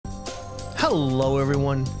Hello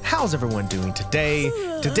everyone, how's everyone doing today?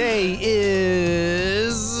 Today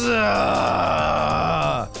is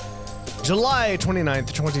July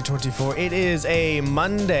 29th, 2024. It is a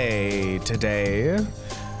Monday today.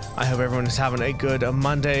 I hope everyone is having a good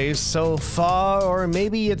Monday so far, or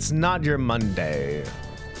maybe it's not your Monday.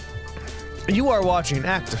 You are watching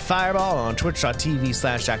Active Fireball on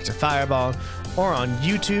twitch.tv/Active Fireball, or on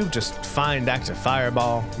YouTube, just find Active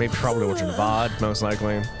Fireball. Maybe probably watching the VOD, most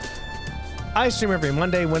likely. I stream every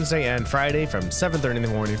Monday, Wednesday, and Friday from 7:30 in the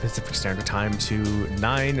morning Pacific Standard Time to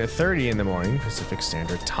 9:30 in the morning Pacific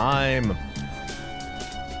Standard Time.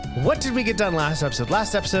 What did we get done last episode?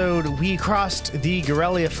 Last episode, we crossed the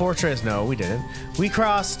Guerrilla Fortress. No, we didn't. We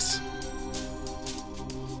crossed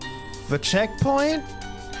the checkpoint?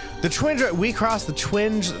 We crossed the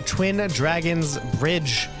Twin Dragons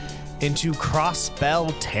Bridge into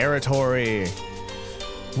Crossbell territory.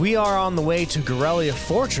 We are on the way to Guerrilla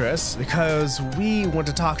Fortress because we want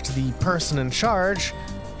to talk to the person in charge,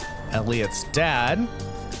 Elliot's dad,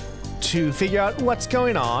 to figure out what's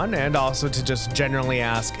going on and also to just generally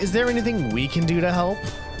ask, is there anything we can do to help?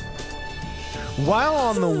 While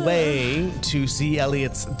on the way to see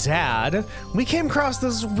Elliot's dad, we came across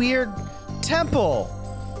this weird temple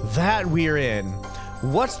that we're in.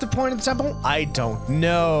 What's the point of the temple? I don't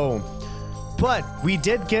know. But we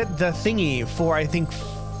did get the thingy for, I think,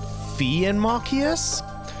 Fee and Machias.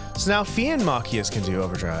 So now Fee and Machias can do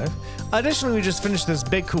overdrive. Additionally, we just finished this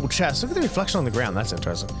big cool chest. Look at the reflection on the ground. That's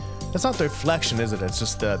interesting. That's not the reflection, is it? It's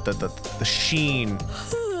just the sheen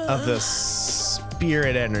of the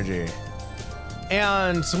spirit energy.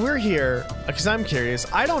 And so we're here because I'm curious.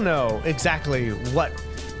 I don't know exactly what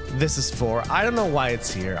this is for. I don't know why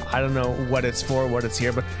it's here. I don't know what it's for, what it's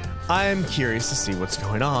here, but I'm curious to see what's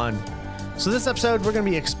going on. So this episode, we're going to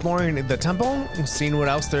be exploring the temple and seeing what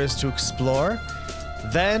else there is to explore.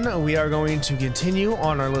 Then we are going to continue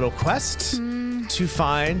on our little quest to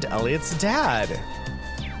find Elliot's dad.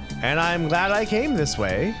 And I'm glad I came this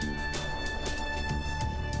way.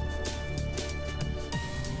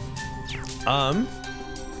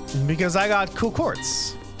 Because I got cool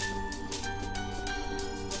quartz.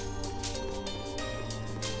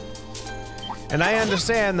 And I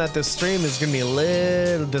understand that this stream is gonna be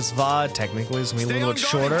this VOD technically is gonna be a little bit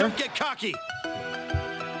shorter. Don't get cocky.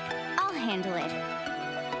 I'll handle it.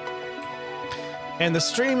 And the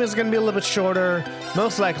stream is gonna be a little bit shorter.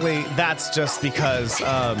 Most likely that's just because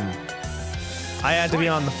I had to be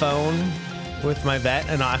on the phone with my vet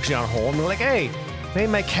and actually on hold. And they're like, hey,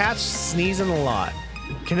 my cat's sneezing a lot.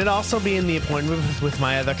 Can it also be in the appointment with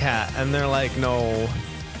my other cat? And they're like, no.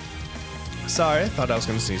 Sorry, I thought I was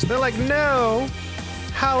gonna sneeze. They're like, no.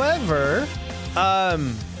 However,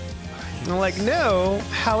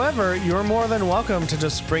 you're more than welcome to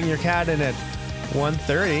just bring your cat in at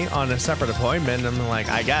 1:30 on a separate appointment. I'm like,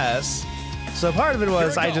 I guess. So part of it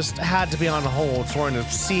was I just had to be on hold for an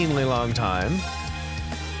obscenely long time.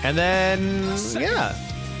 And then, yeah.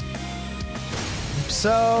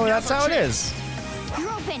 So that's how it is.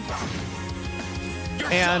 You're open.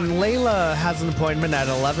 And Layla has an appointment at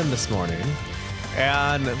 11 this morning.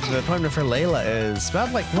 And the appointment for Layla is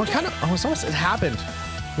about like, what kind of, oh, it's almost, it happened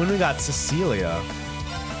when we got Cecilia.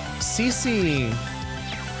 Cece.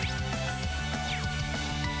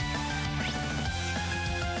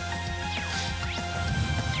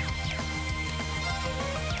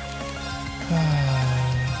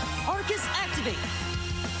 Arcus activate.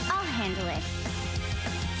 I'll handle it.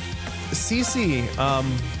 Cece,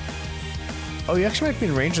 oh, you actually might be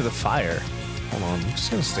in range of the fire. Hold on, I'm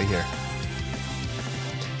just gonna stay here.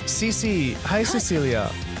 Cece, hi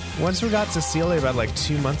Cecilia. Once we got Cecilia about like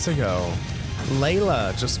 2 months ago,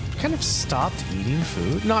 Layla just kind of stopped eating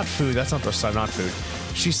food. Not food, that's not the side, not food.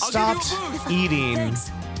 She stopped eating.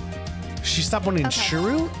 Thanks. She stopped wanting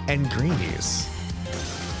churro and greenies.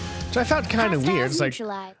 Which I found kind of weird. It's like,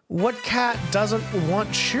 what cat doesn't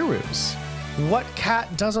want churros? What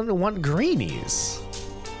cat doesn't want greenies?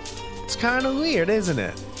 It's kind of weird, isn't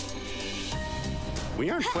it? We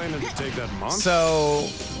aren't planning to take that monster. So,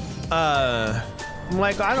 I'm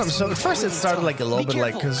like, I don't know. So at first it started like a little bit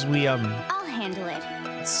like, cause we, I'll handle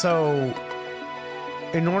it. so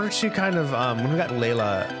in order to kind of, when we got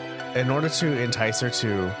Layla, in order to entice her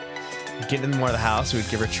to get in more of the house, we would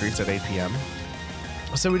give her treats at 8 p.m.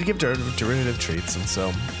 So we'd give derivative treats. And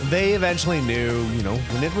so they eventually knew, you know,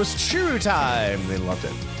 when it was churro time, they loved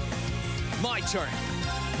it. My turn.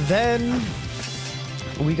 Then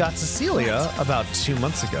we got Cecilia about 2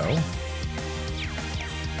 months ago.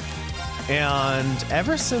 And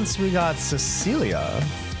ever since we got Cecilia,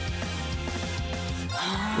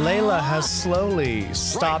 Layla has slowly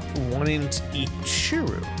stopped wanting to eat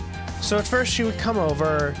churro. So at first she would come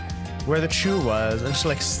over where the chew was, and she'd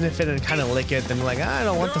like sniff it and kind of lick it, then be like, I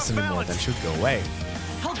don't want this anymore. Then she would go away.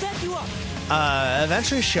 I'll back you up.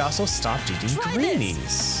 Eventually she also stopped eating Try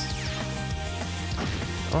greenies.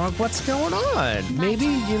 Or what's going on? Maybe,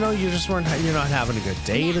 you know, you're not having a good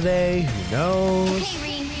day today. Who knows? Okay,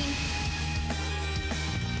 Reen.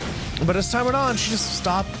 But as time went on, she just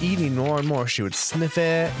stopped eating more and more. She would sniff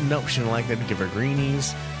it. Nope, she didn't like that. Give her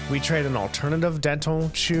greenies. We tried an alternative dental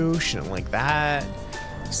chew. She didn't like that.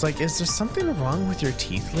 It's like, is there something wrong with your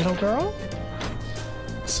teeth, little girl?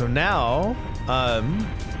 So now,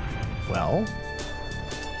 well,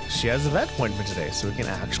 she has a vet appointment today, so we can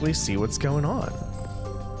actually see what's going on.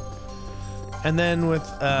 And then with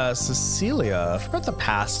Cecilia, for about the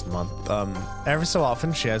past month, every so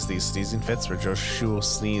often she has these sneezing fits where she will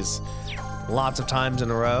sneeze lots of times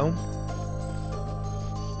in a row.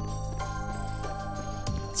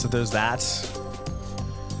 So there's that.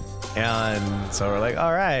 And so we're like,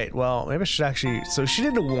 all right, well, maybe I should actually, so she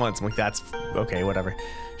did it once. I'm like, that's okay, whatever.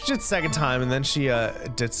 She did it the second time, and then she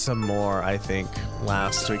did some more, I think,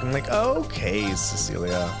 last week. I'm like, okay,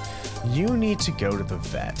 Cecilia, you need to go to the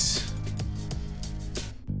vet.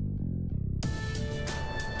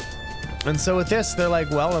 And so with this, they're like,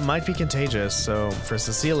 well, it might be contagious. So for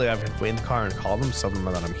Cecilia, I've been in the car and called them, tell them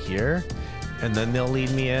that I'm here, and then they'll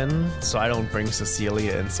lead me in so I don't bring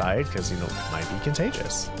Cecilia inside because, you know, it might be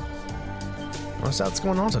contagious. What's that's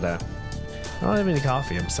going on today? I don't have any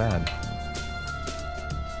coffee. I'm sad.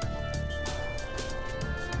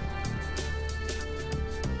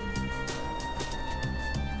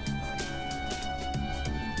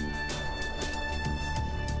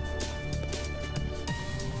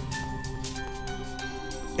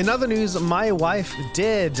 In other news, my wife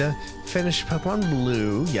did finish Pokemon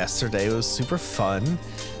Blue yesterday. It was super fun.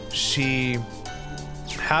 She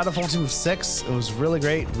had a full team of 6. It was really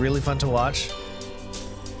great, really fun to watch.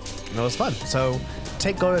 And it was fun. So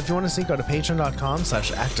if you want to see, go to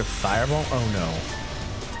patreon.com/activefireball. Oh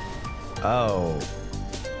no.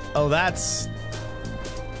 Oh, that's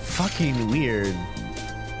fucking weird.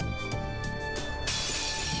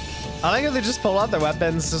 I like how they just pull out their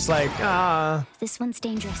weapons, just like, This one's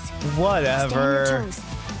dangerous. whatever. Stay on your toes.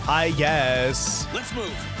 I guess. Let's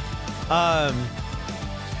move.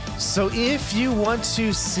 So if you want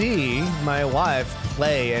to see my wife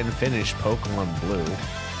play and finish Pokemon Blue,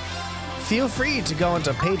 feel free to go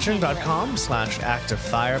into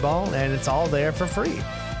patreon.com/activefireball, and it's all there for free.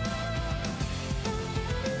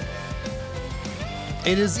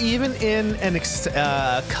 It is even in an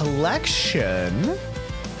collection,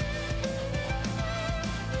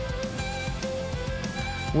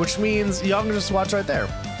 which means y'all can just watch right there.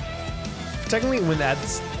 Technically, when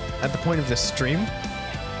that's at the point of this stream,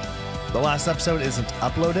 the last episode isn't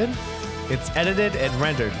uploaded. It's edited and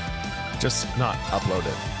rendered, just not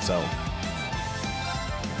uploaded. So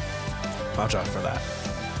watch out for that.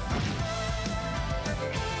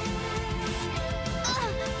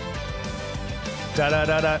 Da da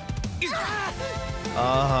da da.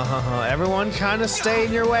 Everyone kind of stay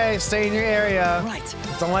in your way, stay in your area. Right.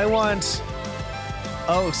 That's all I want.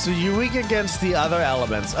 Oh, so you're weak against the other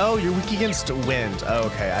elements. Oh, you're weak against wind. Oh,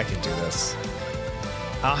 okay, I can do this.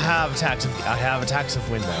 I have attacks of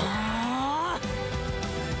wind though.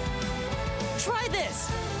 Try this.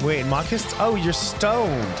 Wait, Marcus? Oh, you're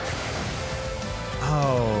stoned.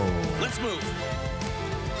 Oh. Let's move.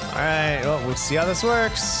 All right. Well, we'll see how this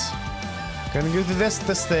works. Gonna go through this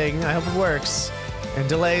thing. I hope it works and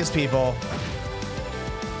delays people.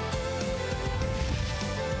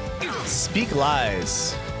 Speak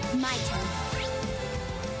lies. My turn.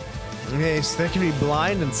 Okay, so they can be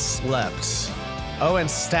blind and slept. Oh,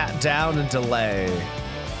 and stat down and delay.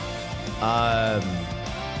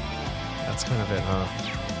 That's kind of it, huh?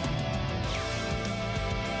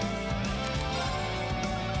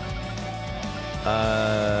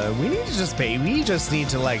 We need to we just need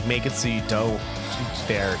to like make it so you don't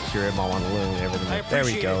dare cure him all on a little and everything. There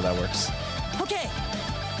we go, that works. Okay.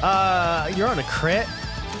 You're on a crit?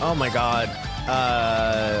 Oh my god.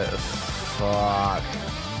 Fuck.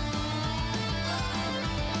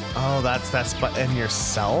 Oh, that's but in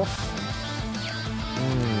yourself?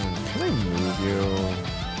 Can I move you?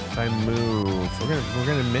 If I move, we're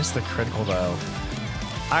gonna miss the critical though.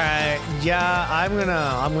 Alright, yeah, I'm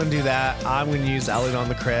gonna do that. I'm gonna use Elliot on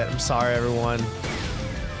the crit. I'm sorry everyone.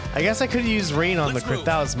 I guess I could use Rain on the crit.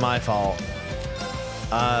 That was my fault.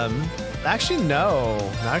 Actually no.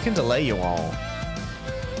 Now I can delay you all.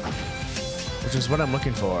 Which is what I'm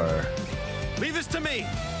looking for. Leave this to me.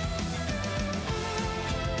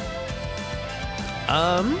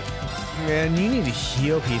 And you need to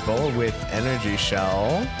heal people with Energy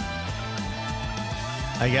Shell.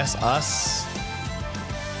 I guess us.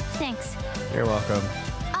 Thanks. You're welcome.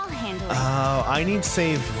 I'll handle it. Oh, I need to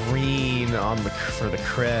save Reen on for the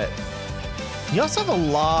crit. You also have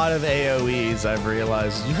a lot of AoEs, I've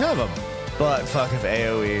realized. You have a butt fuck of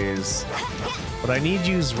AoEs. But I need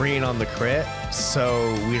to use Reen on the crit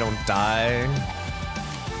so we don't die.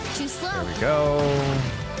 Too slow. There we go.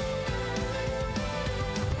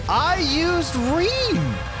 I used Reen!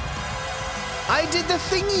 I did the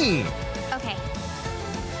thingy! Okay.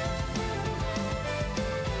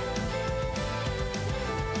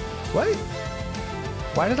 What?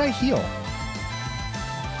 Why did I heal?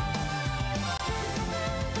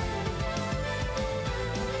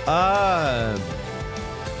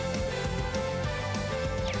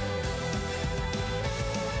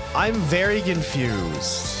 I'm very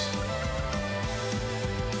confused.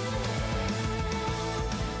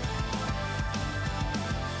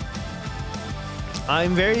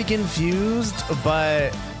 I'm very confused,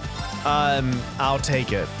 but I'll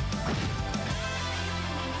take it.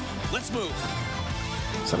 Let's move.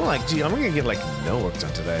 So I'm like, gee, I'm gonna get like no work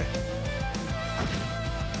done today.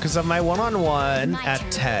 Because of my one-on-one My at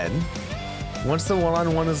turn. 10. Once the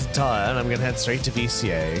one-on-one is done, I'm gonna head straight to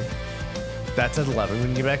VCA. That's at 11. We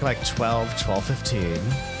can get back at like 12, 12:15.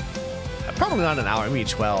 Probably not an hour, maybe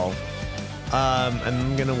 12. And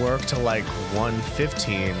I'm gonna work till like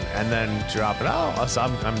 1:15 and then drop it out. So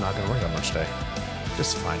I'm not gonna work that much today.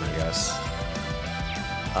 Just fine, I guess.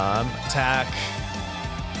 Attack.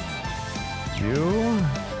 You.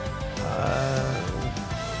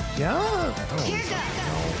 Yeah. Oh, Here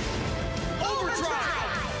goes.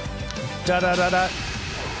 Overdrive. Da da da da.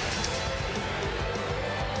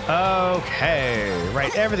 Okay.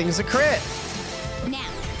 Right. Everything is a crit. Now.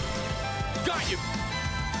 Got you.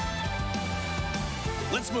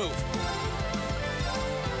 Let's move.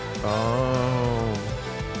 Oh.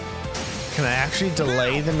 Can I actually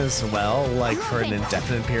delay them as well, like for an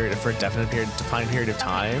indefinite period, for a definite period, defined period of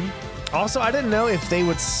time? Also, I didn't know if they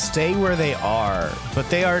would stay where they are, but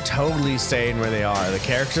they are totally staying where they are. The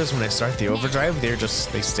characters, when they start the overdrive, they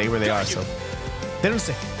stay where they are. So they don't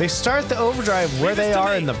stay. They start the overdrive where they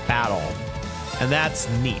are in the battle, and that's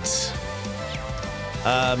neat.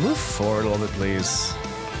 Move forward a little bit, please.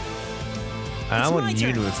 And I want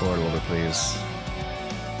you to move forward a little bit, please.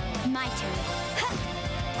 My turn.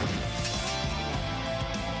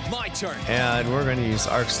 My turn. And we're gonna use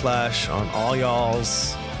Arc Slash on all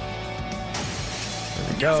y'alls.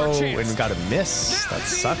 There we go. And we got a miss. That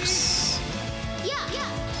sucks. Yeah.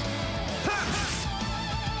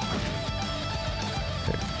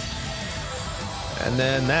 And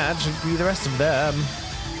then that should be the rest of them.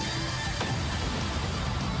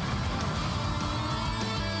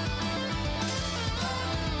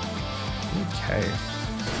 Okay.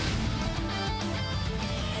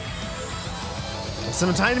 So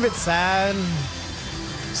I'm a tiny bit sad.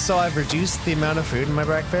 So I've reduced the amount of food in my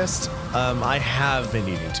breakfast. I have been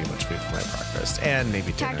eating too much food for my breakfast and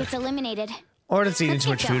maybe dinner. Targets eliminated. Or just eating Let's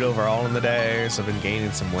too get much food going. overall in the day, so I've been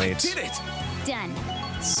gaining some weight. Did it. Done.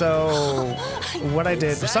 So what I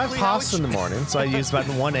did, so I have Exactly how pasta in the morning, so I use about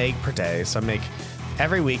 1 egg per day. So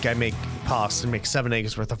every week I make pasta, make 7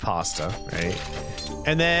 eggs worth of pasta, right?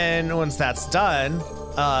 And then once that's done,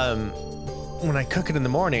 when I cook it in the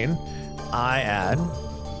morning, I add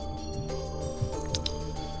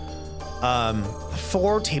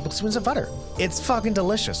 4 tablespoons of butter. It's fucking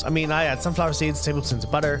delicious. I mean, I add sunflower seeds, tablespoons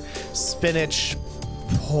of butter, spinach,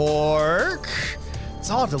 pork.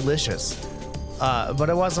 It's all delicious. But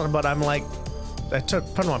it wasn't, but I'm like,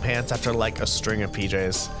 put on my pants after like a string of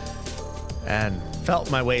PJs and felt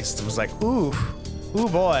my waist and was like, ooh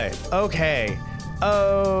boy. Okay.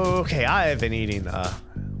 I have been eating, hold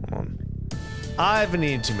on. I've been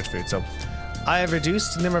eating too much food. So I have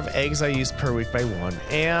reduced the number of eggs I use per week by 1,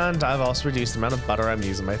 and I've also reduced the amount of butter I'm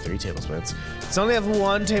using by 3 tablespoons. So I only have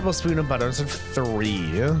 1 tablespoon of butter instead of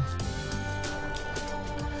 3.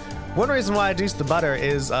 One reason why I reduced the butter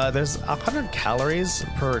is there's 100 calories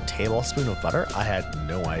per tablespoon of butter. I had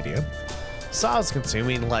no idea. So I was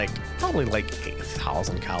consuming probably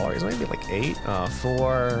 8,000 calories, maybe 8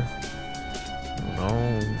 for, I don't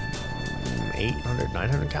know, 800,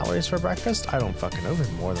 900 calories for breakfast. I don't fucking know,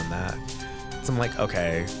 even more than that. So I'm like,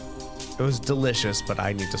 okay, it was delicious, but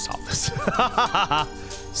I need to solve this.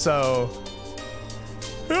 So,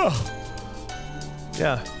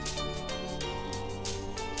 yeah.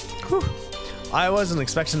 Whew. I wasn't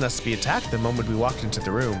expecting us to be attacked the moment we walked into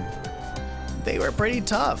the room. They were pretty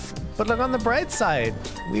tough, but look on the bright side.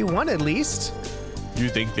 We won at least. You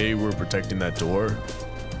think they were protecting that door?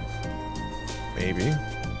 Maybe.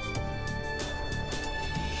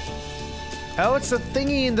 Oh, it's the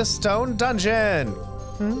thingy in the stone dungeon.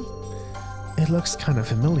 It looks kind of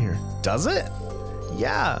familiar. Does it?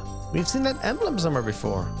 Yeah, we've seen that emblem somewhere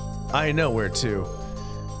before. I know where to.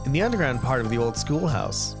 In the underground part of the old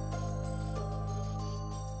schoolhouse.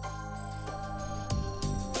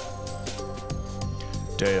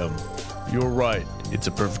 Damn, you're right. It's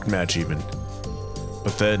a perfect match even.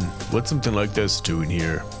 But then, what's something like this doing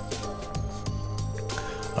here?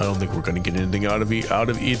 I don't think we're gonna get anything out of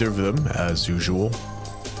either of them, as usual.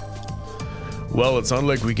 Well, it's not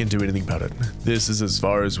like we can do anything about it. This is as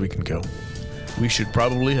far as we can go. We should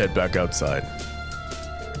probably head back outside.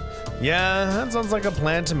 Yeah, that sounds like a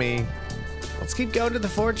plan to me. Let's keep going to the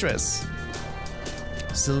fortress.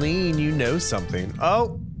 Celine, you know something.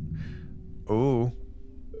 Oh. Ooh.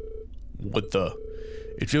 What the?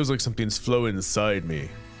 It feels like something's flowing inside me.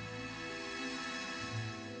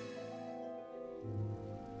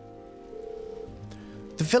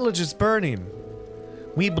 The village is burning.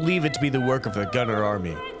 We believe it to be the work of the Gunner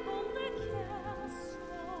army.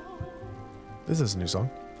 This is a new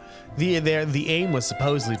song. The aim was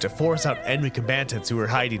supposedly to force out enemy combatants who were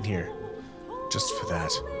hiding here. Just for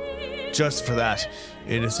that,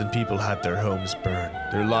 innocent people had their homes burned,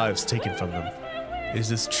 their lives taken from them. Is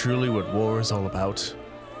this truly what war is all about?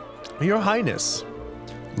 Your Highness,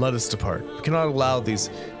 let us depart. We cannot allow these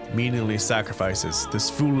meaningless sacrifices, this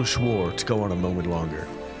foolish war, to go on a moment longer.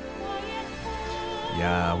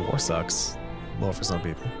 Yeah, war sucks. Well, for some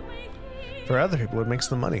people. For other people, it makes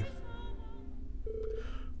them money.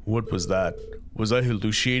 What was that? Was I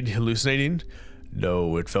hallucinating?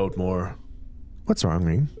 No, it felt more... What's wrong,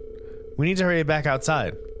 Ring? We need to hurry back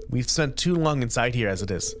outside. We've spent too long inside here as it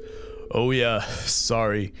is. Oh yeah,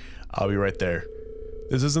 sorry. I'll be right there.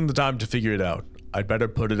 This isn't the time to figure it out. I'd better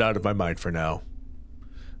put it out of my mind for now.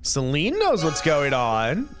 Celine knows what's going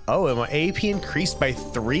on. Oh, and my AP increased by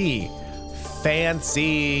 3.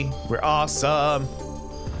 Fancy. We're awesome.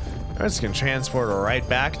 I'm just gonna transport her right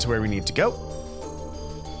back to where we need to go.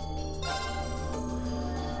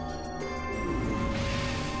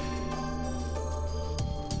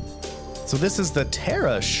 So this is the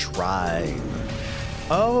Terra Shrine.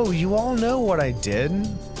 Oh, you all know what I did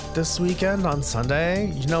this weekend on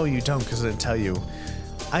Sunday? You know you don't because I didn't tell you.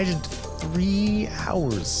 I did 3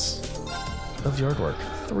 hours of yard work.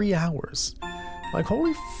 3 hours. Like,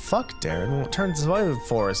 holy fuck, Darren. Well, it turns out a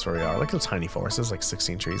forest where we are. Like a tiny forest. There's like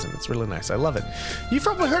 16 trees and it's really nice. I love it. You've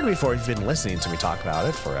probably heard me before if you've been listening to me talk about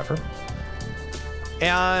it forever.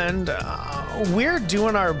 And we're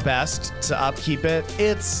doing our best to upkeep it.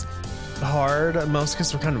 It's hard, most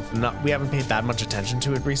because we haven't paid that much attention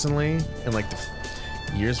to it recently in like the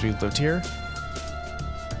years we've lived here.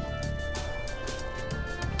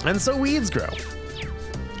 And so weeds grow.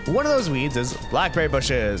 One of those weeds is blackberry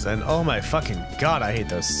bushes, and oh my fucking god, I hate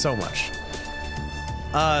those so much.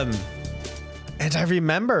 And I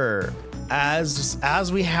remember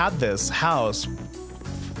as we had this house,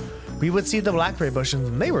 we would see the blackberry bushes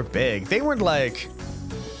and they were big. They weren't like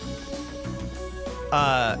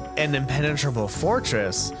an impenetrable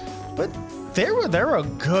fortress, but there were a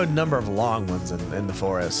good number of long ones in the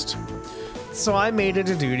forest. So I made it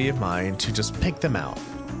a duty of mine to just pick them out.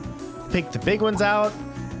 Pick the big ones out,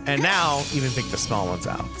 and now even pick the small ones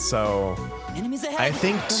out. So I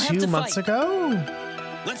think 2 months ago,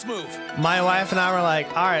 Let's move. my wife and I were like,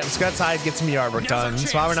 all right, let's go outside, get some yard work done.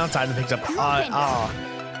 So I went outside and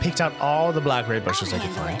picked out all the blackberry bushes I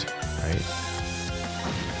could find, right?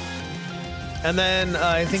 And then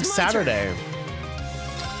I think Saturday,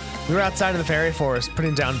 we were outside in the fairy forest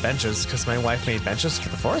putting down benches because my wife made benches for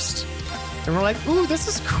the forest. And we're like, ooh, this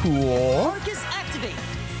is cool. Marcus, activate.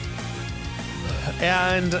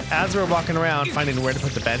 And as we were walking around finding where to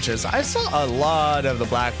put the benches, I saw a lot of the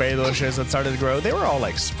blackberry bushes that started to grow. They were all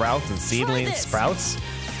like sprouts and seedling sprouts.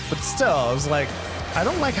 But still, I was like, I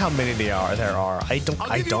don't like how many there are. I don't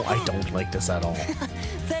like this at all.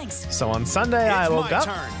 Thanks. So on Sunday, I woke up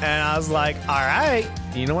and I was like, all right,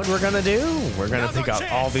 you know what we're gonna do? We're gonna pick out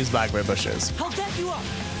all these blackberry bushes. I'll back you up.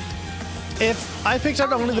 If I picked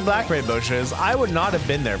out only the blackberry bushes, I would not have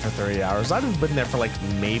been there for 30 hours. I'd have been there for like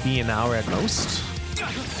maybe an hour at most.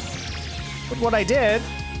 But what I did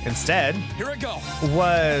instead Here I go.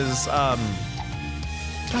 was, God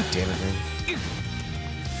damn it, man.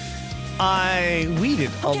 I weeded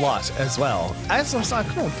a lot as well. I saw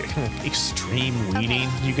kind of extreme weeding,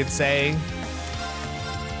 you could say.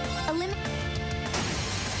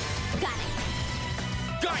 Got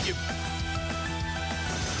it. Got you.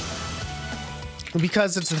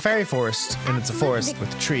 Because it's a fairy forest and it's a forest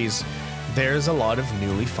with trees, there's a lot of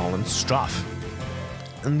newly fallen stuff.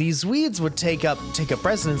 And these weeds would take up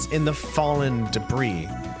residence in the fallen debris.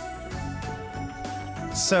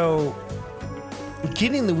 So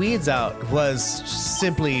getting the weeds out was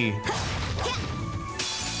simply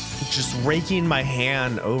just raking my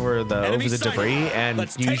hand over the Enemy debris, sighted. and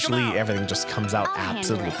Let's take 'em usually out. everything just comes out I'll handle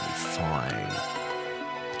absolutely it. fine.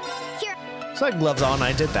 Here. So I had gloves on.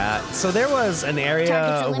 I did that. So there was an Targets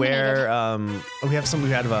area eliminated. where we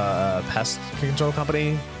had a pest control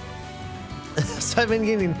company. So I've been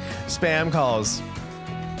getting spam calls.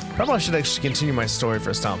 Probably should actually continue my story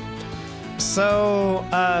for a stump. So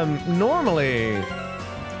normally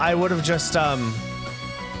I would have just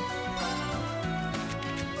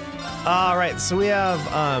all right, so we have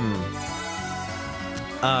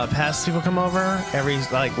pest people come over every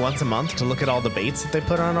once a month to look at all the baits that they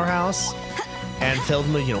put on our house and fill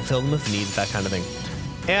them with meat, that kind of thing.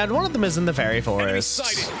 And one of them is in the fairy forest.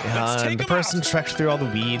 sighted. Let's take The 'em person out. trekked through all the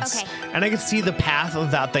weeds, Okay. and I could see the path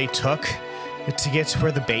that they took to get to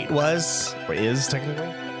where the bait was, or is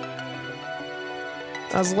technically.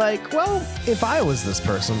 I was like, well, if I was this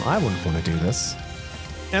person, I wouldn't want to do this.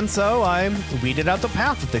 And so I weeded out the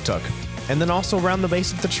path that they took, and then also around the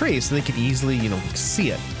base of the tree so they could easily,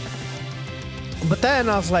 see it. But then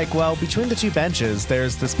I was like, well, between the two benches,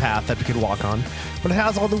 there's this path that we could walk on, but it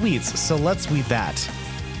has all the weeds, so let's weed that.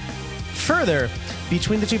 Further,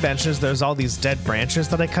 between the two benches, there's all these dead branches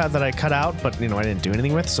that I cut out, but I didn't do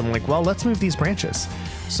anything with. So I'm like, well, let's move these branches.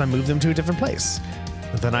 So I moved them to a different place.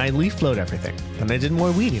 Then I leaf blowed everything. Then I did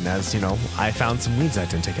more weeding, as I found some weeds I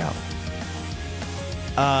didn't take out.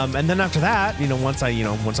 And then after that, once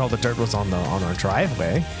all the dirt was on our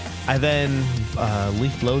driveway, I then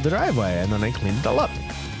leaf blowed the driveway, and then I cleaned it all up.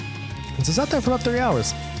 And so I sat there for about 3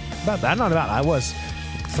 hours. I was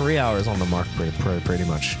 3 hours on the mark, pretty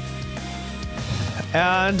much.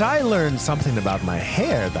 And I learned something about my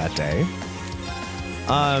hair that day.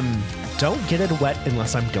 Don't get it wet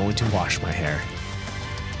unless I'm going to wash my hair.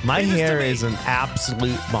 My hair is an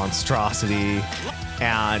absolute monstrosity,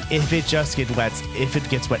 and if it gets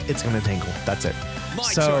wet, it's gonna tangle. That's it.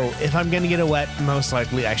 So if I'm gonna get it wet, most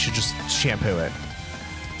likely I should just shampoo it.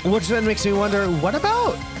 Which then makes me wonder, what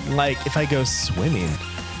about if I go swimming?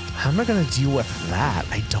 How am I gonna deal with that?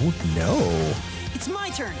 I don't know. It's my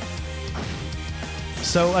turn.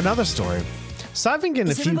 So another story. So I've been getting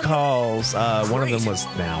a Is few everybody calls. One of them Great. was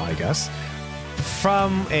now, I guess,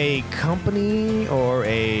 from a company or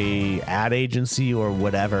a ad agency or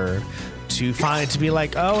whatever to be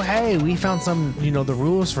like, oh, hey, we found some, the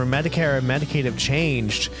rules for Medicare and Medicaid have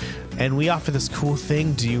changed, and we offer this cool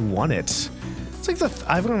thing. Do you want it? It's like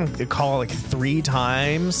I've been on a call 3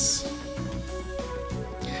 times,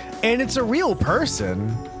 and it's a real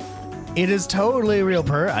person. It is totally a real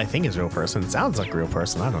I think it's a real person. It sounds like a real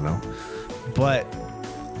person. I don't know. But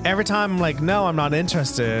every time I'm like, no, I'm not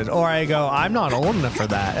interested. Or I go, I'm not old enough for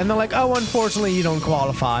that. And they're like, oh, unfortunately, you don't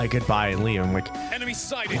qualify. Goodbye, and leave. I'm like, Enemy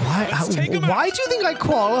sighted. why Let's take 'em why out. do you think I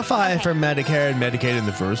qualify for Medicare and Medicaid in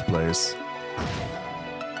the first place?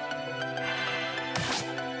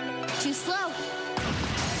 Too slow.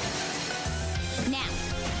 Now.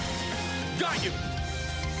 Got you.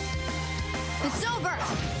 It's over.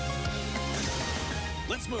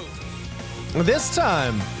 Let's move. This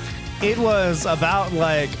time, it was about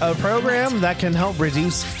a program that can help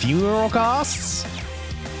reduce funeral costs.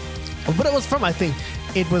 But it was from, I think,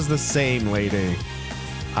 it was the same lady.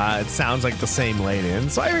 It sounds like the same lady.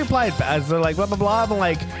 And so I replied back. They're like, blah, blah, blah. I'm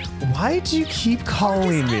like, why do you keep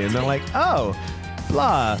calling me? And they're like, oh,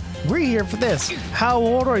 blah, we're here for this. How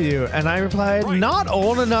old are you? And I replied, not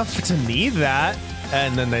old enough to need that.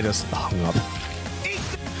 And then they just hung up.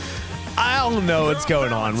 I don't know what's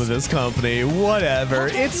going on with this company. Whatever.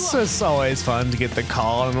 It's just always fun to get the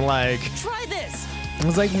call and Try this. I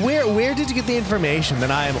was like, where did you get the information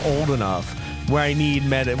that I am old enough where I need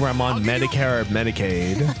where I'm on Medicare or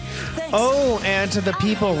Medicaid? Thanks. Oh, and to the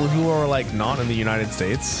people who are not in the United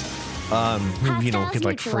States, who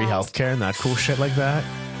get free healthcare and that cool shit like that.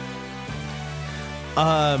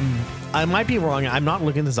 I might be wrong. I'm not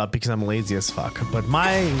looking this up because I'm lazy as fuck. But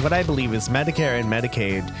what I believe is Medicare and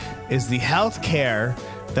Medicaid is the health care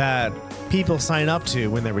that people sign up to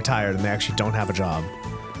when they're retired and they actually don't have a job.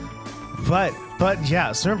 But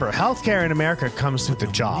yeah, so remember, healthcare in America comes with a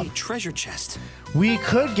job. Treasure chest. We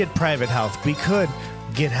could get private health. We could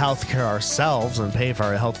get healthcare ourselves and pay for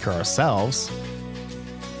our healthcare ourselves.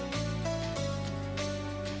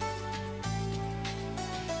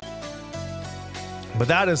 But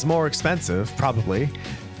that is more expensive, probably.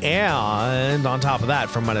 And on top of that,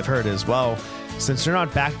 from what I've heard as well, since you're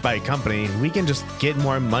not backed by a company, we can just get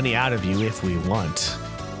more money out of you if we want.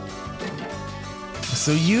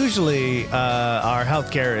 So usually our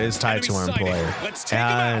healthcare is tied to our Enemy sighted. employer. Let's take 'em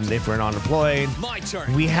out. And if we're not employed, My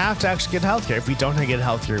turn. we have to actually get healthcare. If we don't get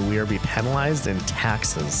healthcare, we are be penalized in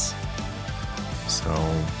taxes. So,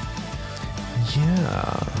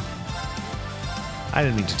 yeah. I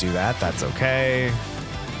didn't mean to do that. That's okay.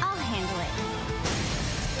 I'll handle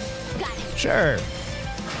it. Got it. Sure.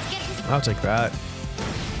 Let's get this. I'll take that.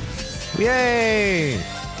 Yay!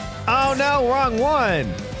 Oh no, wrong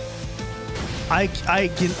one. I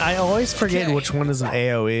always forget Okay. which one is an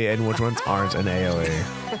AOE and which ones aren't an AOE.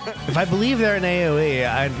 If I believe they're an AOE,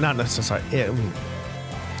 not necessarily.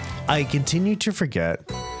 I continue to forget.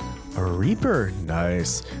 A Reaper,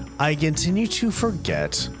 nice. I continue to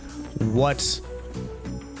forget what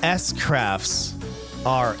S-crafts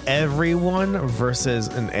are everyone versus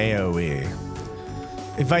an AOE.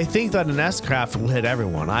 If I think that an S-craft will hit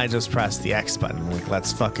everyone, I just press the X button. Like,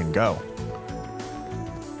 let's fucking go.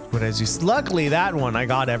 But as you, luckily that one I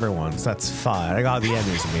got everyone, so that's fine. I got the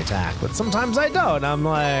enemies in the attack, but sometimes I don't. I'm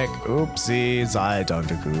like, oopsies, I done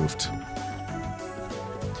goofed.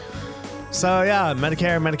 So yeah,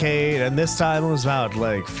 Medicare, Medicaid, and this time it was about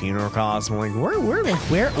like funeral costs. I'm like,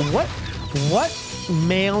 what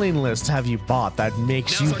mailing list have you bought that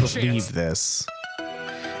makes you Now's our believe chance. this?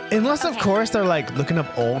 Unless of course they're like looking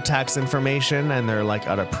up old tax information and they're like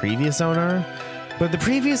at a previous owner. But the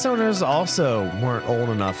previous owners also weren't old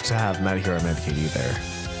enough to have Medicare or Medicaid either.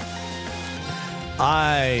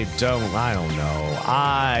 I don't know.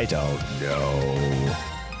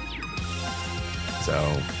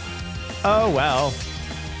 So, oh well.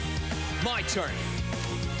 My turn.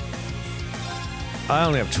 I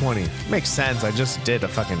only have 20. Makes sense. I just did a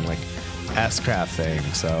fucking like S-craft thing,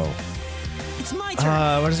 so. It's my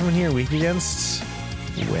turn. What is one here? Weak against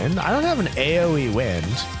wind? I don't have an AoE wind.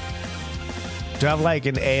 Do I have like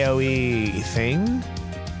an AoE thing?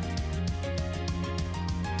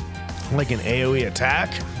 Like an AoE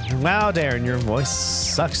attack? Wow, Darren, your voice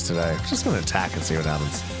sucks today. I'm just gonna attack and see what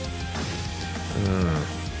happens.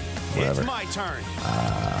 Whatever. It's my turn.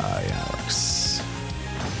 Yeah, it works.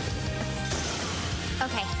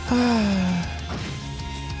 Okay.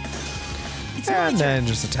 It's my And turn. then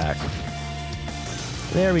just attack.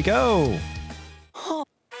 There we go.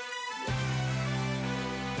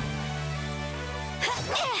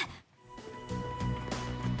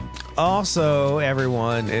 Also,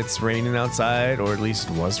 everyone, it's raining outside, or at least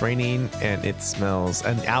it was raining, and it smells,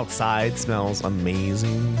 and outside smells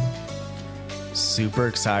amazing. Super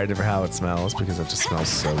excited for how it smells because it just smells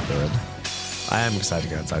so good. I am excited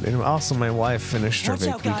to go outside. And also, my wife finished her Watch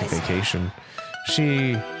out, week of guys. vacation.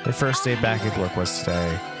 Her first day back at work was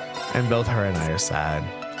today, and both her and I are sad.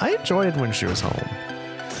 I enjoyed when she was home.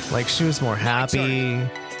 Like, she was more happy,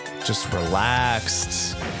 just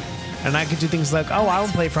relaxed. And I could do things like, oh, I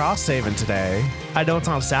won't play Frost Haven today. I know it's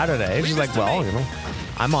on Saturday. She's like, well, you know,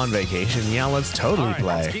 I'm on vacation. Yeah, let's totally All right,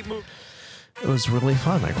 let's play. keep moving. It was really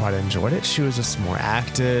fun. I quite enjoyed it. She was just more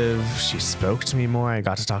active. She spoke to me more. I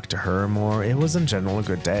got to talk to her more. It was in general a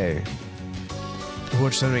good day.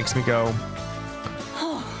 Which then makes me go,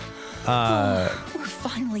 We're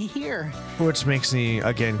finally here. which makes me,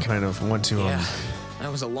 again, kind of want to Yeah,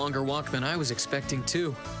 that was a longer walk than I was expecting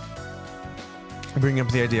too. bring up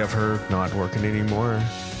the idea of her not working anymore.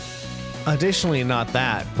 Additionally, not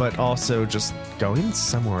that, but also just going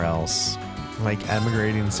somewhere else. Like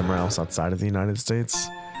emigrating somewhere else outside of the United States.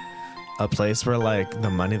 A place where like the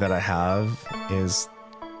money that I have is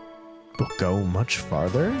will go much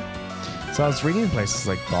farther. So I was reading places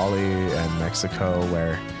like Bali and Mexico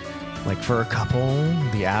where like for a couple,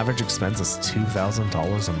 the average expense is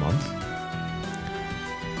 $2,000 a month.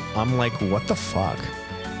 I'm like, what the fuck?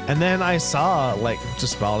 And then I saw, like,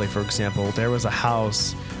 just Bali, for example, there was a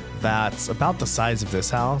house that's about the size of this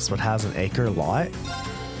house, but has an acre lot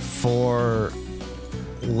for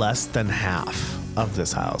less than half of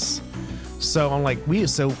this house. So I'm like, we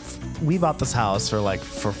bought this house for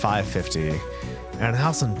 $550, and a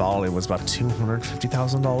house in Bali was about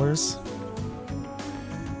 $250,000.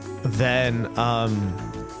 Then,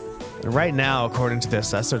 right now, according to the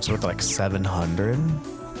assessor, it's worth like 700.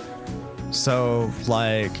 So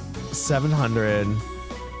like 700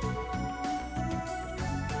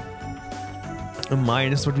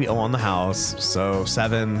 minus what we owe on the house. So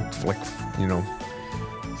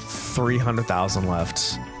 300,000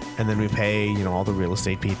 left. And then we pay, all the real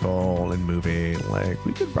estate people and moving. Like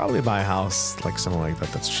we could probably buy a house like something like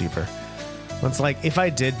that. That's cheaper. But it's like, if I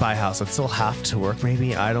did buy a house, I'd still have to work.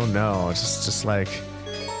 Maybe, I don't know. It's just like,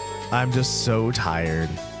 I'm just so tired.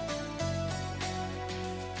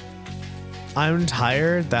 I'm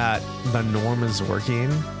tired that the norm is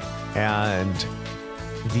working and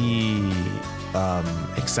the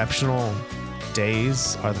exceptional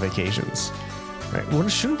days are the vacations, right? Well, it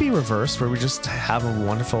shouldn't be reversed where we just have a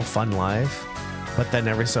wonderful, fun life, but then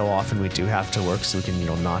every so often we do have to work so we can, you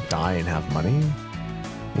know, not die and have money.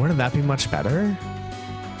 Wouldn't that be much better?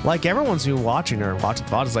 Like everyone's who watching or watching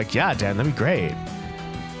the VOD is like, yeah, Dan, that'd be great.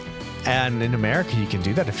 And in America, you can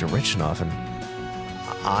do that if you're rich enough. And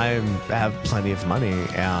I have plenty of money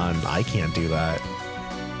and I can't do that.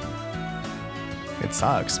 It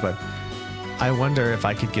sucks, but I wonder if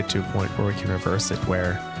I could get to a point where we can reverse it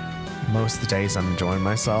where most of the days I'm enjoying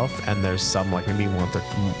myself and there's some like maybe one that,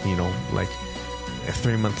 you know, like a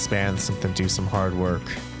 3-month span, something, do some hard work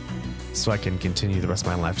so I can continue the rest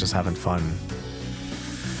of my life just having fun.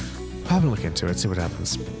 I'll have a look into it, see what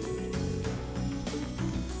happens.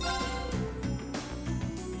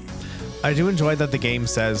 I do enjoy that the game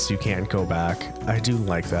says you can't go back. I do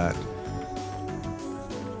like that.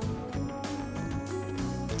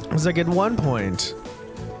 It's like at one point,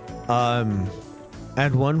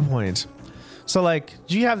 so like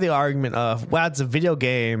you have the argument of, well, it's a video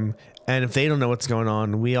game, and if they don't know what's going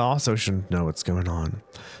on, we also shouldn't know what's going on.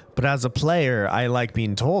 But as a player, I like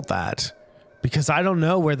being told that because I don't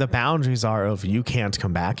know where the boundaries are of you can't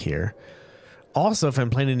come back here. Also, if I'm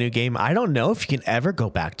playing a new game, I don't know if you can ever go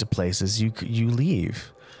back to places you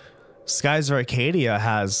leave. Skies of Arcadia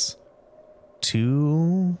has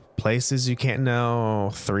 2 places you can't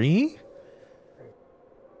know, 3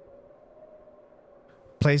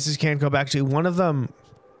 places you can't go back to. One of them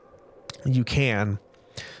you can,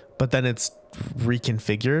 but then it's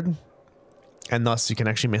reconfigured, and thus you can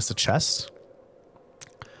actually miss a chest.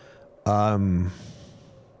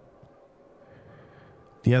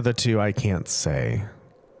 The other 2 I can't say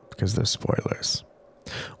because they're spoilers.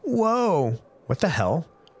 Whoa! What the hell?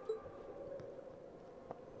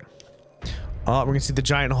 Oh, we're gonna see the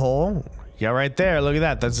giant hole. Yeah, right there. Look at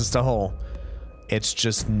that. That's just a hole. It's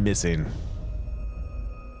just missing.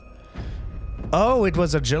 Oh, it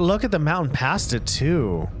was a... Look at the mountain past it,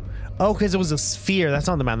 too. Oh, because it was a sphere. That's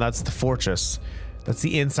not the mountain. That's the fortress. That's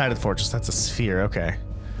the inside of the fortress. That's a sphere. Okay.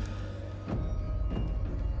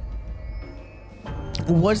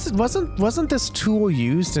 Wasn't this tool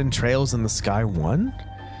used in Trails in the Sky 1?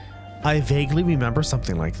 I vaguely remember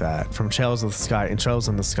something like that from Trails in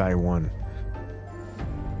the Sky 1.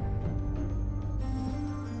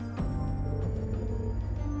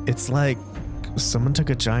 It's like someone took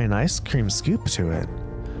a giant ice cream scoop to it.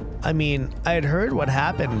 I mean, I had heard what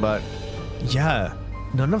happened, but yeah,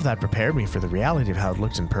 none of that prepared me for the reality of how it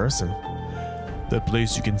looked in person. That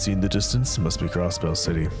place you can see in the distance must be Crossbell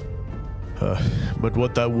City. But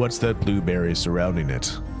what's that blueberry surrounding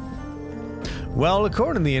it? Well,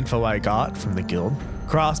 according to the info I got from the guild,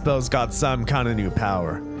 Crossbell's got some kind of new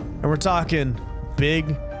power. And we're talking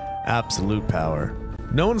big, absolute power.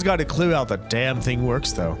 No one's got a clue how the damn thing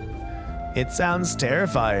works, though. It sounds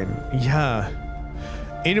terrifying. Yeah.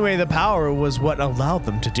 Anyway, the power was what allowed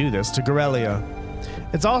them to do this to Gorelia.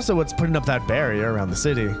 It's also what's putting up that barrier around the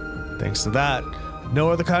city. Thanks to that, no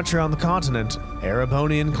other country on the continent,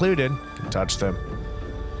 Ereboni included, can touch them.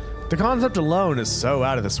 The concept alone is so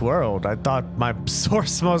out of this world. I thought my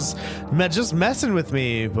source was just messing with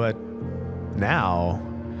me, but now,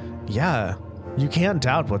 yeah, you can't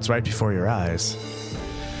doubt what's right before your eyes.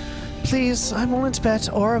 Please, I'm willing to bet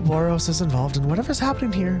Ouroboros is involved in whatever's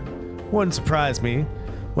happening here. Wouldn't surprise me.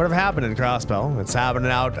 Whatever happened in Crossbell, it's happening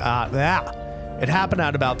out. It happened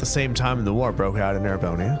at about the same time the war broke out in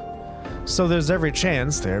Erebonia. So there's every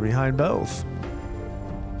chance they're behind both.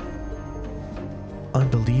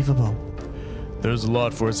 Unbelievable. There's a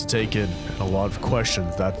lot for us to take in, and a lot of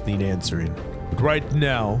questions that need answering. But right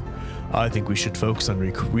now, I think we should focus on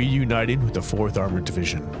reuniting with the 4th Armored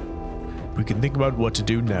Division. We can think about what to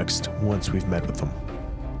do next once we've met with them.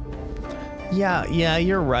 Yeah,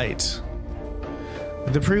 you're right.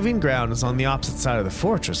 The proving ground is on the opposite side of the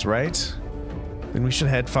fortress, right? Then we should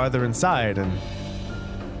head farther inside and...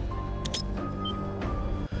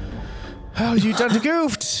 Oh, you done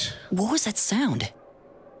goofed! What was that sound?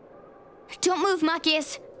 Don't move,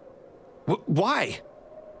 Machias. Why?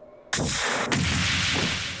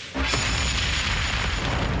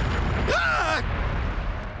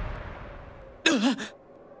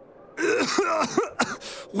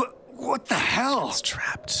 What the hell? It's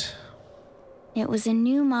trapped. It was a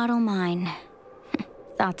new model mine.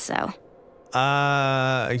 Thought so.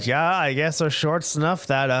 Yeah, I guess they're short enough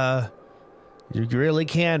that, you really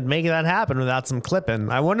can't make that happen without some clipping.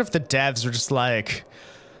 I wonder if the devs are just like,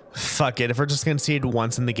 fuck it, if we're just gonna see it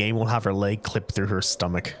once in the game, we'll have her leg clipped through her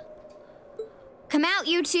stomach. Come out,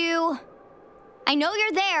 you two. I know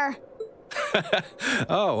you're there.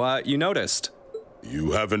 Oh, you noticed.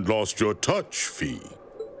 You haven't lost your touch, Fee.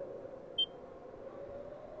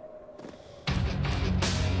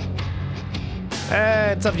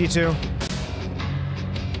 It's up to you two.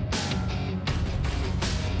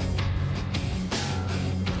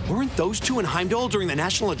 Weren't those two in Heimdall during the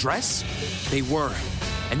national address? They were.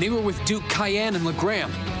 And they were with Duke Cayenne and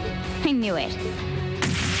LeGraham. I knew it.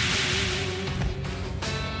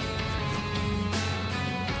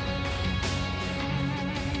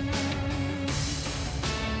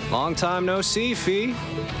 Long time no see, Fee.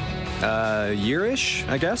 Yearish,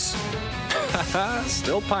 I guess.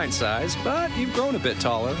 Still pint-sized, but you've grown a bit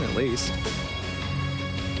taller, at least.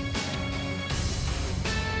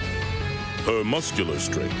 Her muscular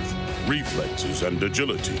strength, reflexes, and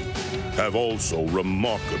agility have also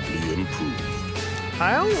remarkably improved.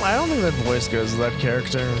 I don't think that voice goes to that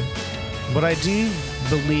character, but I do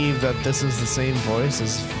believe that this is the same voice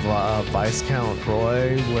as Viscount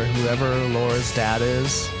Roy, where whoever Laura's dad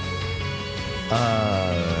is.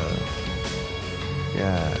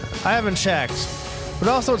 Yeah, I haven't checked, but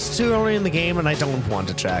also it's too early in the game and I don't want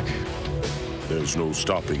to check. There's no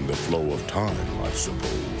stopping the flow of time, I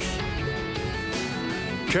suppose.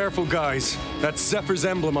 Careful, guys. That's Zephyr's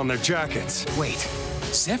emblem on their jackets. Wait,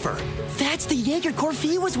 Zephyr? That's the Jaeger Corps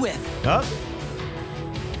Fee was with. Huh?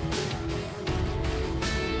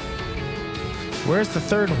 Where's the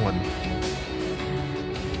third one?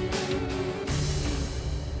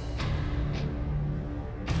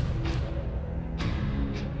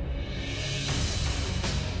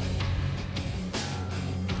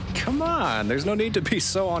 Come on, there's no need to be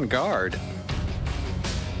so on guard.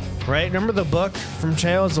 Right? Remember the book from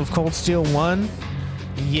Trails of Cold Steel 1?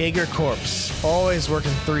 Jaeger Corps. Always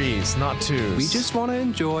working threes, not twos. We just want to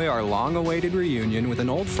enjoy our long-awaited reunion with an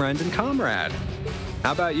old friend and comrade.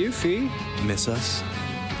 How about you, Fee? Miss us?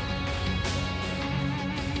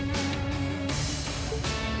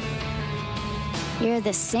 You're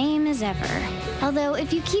the same as ever. Although,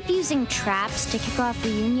 if you keep using traps to kick off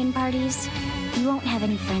reunion parties, you won't have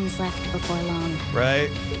any friends left before long. Right?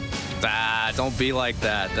 Ah, don't be like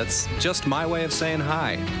that. That's just my way of saying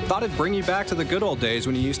hi. Thought it'd bring you back to the good old days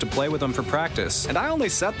when you used to play with them for practice. And I only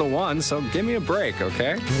set the one, so give me a break,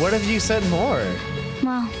 okay? What if you said more?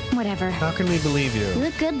 Well, whatever. How can we believe you? You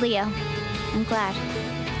look good, Leo. I'm glad.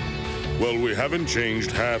 Well, we haven't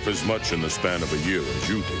changed half as much in the span of a year as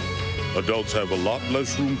you did. Adults have a lot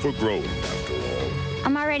less room for growing, after all.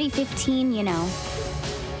 I'm already 15, you know.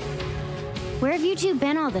 Where have you two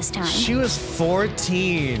been all this time? She was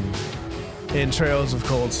 14 in Trails of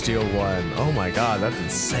Cold Steel 1. Oh my god, that's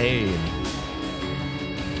insane.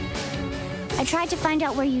 I tried to find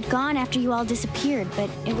out where you'd gone after you all disappeared, but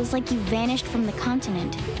it was like you vanished from the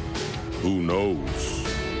continent. Who knows?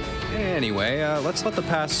 Anyway, let's let the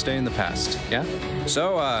past stay in the past, yeah?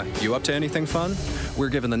 So, you up to anything fun? We're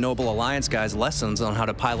giving the Noble Alliance guys lessons on how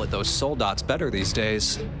to pilot those soldats better these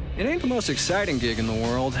days. It ain't the most exciting gig in the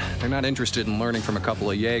world. They're not interested in learning from a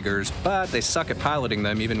couple of Jaegers, but they suck at piloting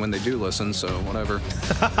them even when they do listen, so whatever.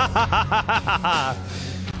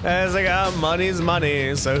 It's like, money's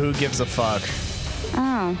money, so who gives a fuck?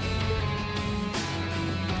 Oh.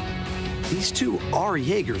 These two are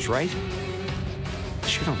Jaegers, right?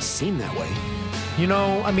 Sure don't seem that way. You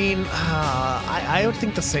know, I mean, I would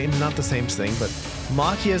think the same, not the same thing, but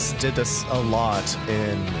Machias did this a lot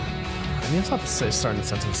in, I mean, it's not starting the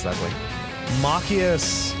sentence that way.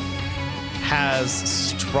 Machias has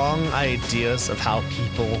strong ideas of how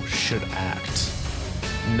people should act.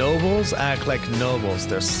 Nobles act like nobles,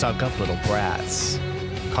 they're stuck-up little brats.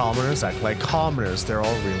 Commoners act like commoners, they're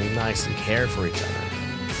all really nice and care for each other.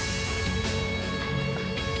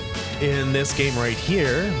 In this game right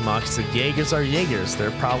here, Machias said Jaegers are Jaegers. They're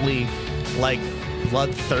probably like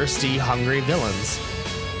bloodthirsty, hungry villains.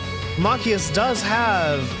 Machias does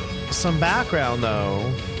have some background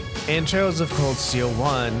though. In Trails of Cold Steel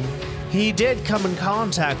 1, he did come in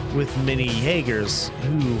contact with many Jaegers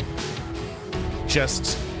who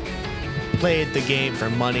just played the game for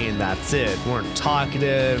money and that's it. Weren't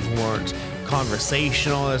talkative, weren't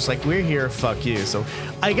conversational. It's like, we're here, fuck you. So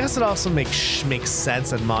I guess it also makes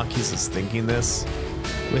sense that Machias is thinking this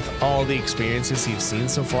with all the experiences he's seen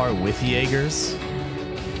so far with Jaegers.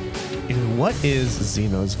 What is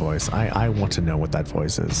Zeno's voice? I want to know what that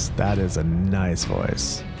voice is. That is a nice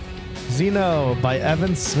voice. Zeno by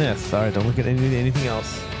Evan Smith. All right, don't look at anything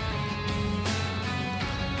else.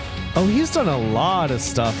 Oh, he's done a lot of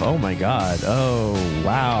stuff. Oh my god. Oh,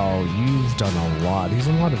 wow. You've done a lot. He's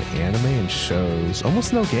done a lot of anime and shows.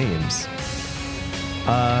 Almost no games.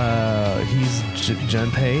 He's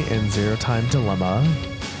Junpei in Zero Time Dilemma.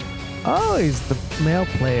 Oh, he's the male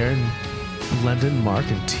player in Blended Mark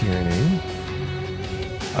and Tyranny.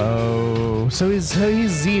 Oh, so he's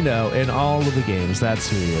Xeno in all of the games. That's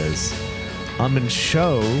who he is. In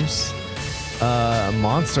shows,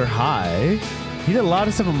 Monster High. He did a lot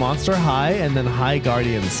of stuff in Monster High and then High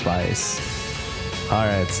Guardian Spice. All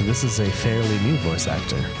right, so this is a fairly new voice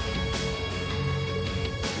actor.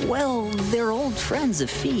 Well, they're old friends of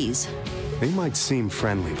Fee's. They might seem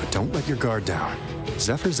friendly, but don't let your guard down.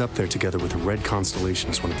 Zephyr's up there together with the Red Constellation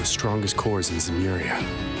as one of the strongest cores in Zemuria.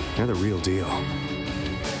 They're the real deal.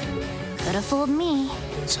 Could have fooled me.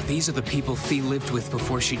 So these are the people Fee lived with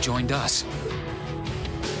before she joined us.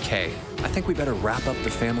 Okay, I think we better wrap up the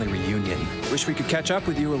family reunion. Wish we could catch up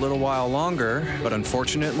with you a little while longer, but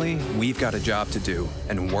unfortunately, we've got a job to do,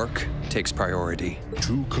 and work takes priority.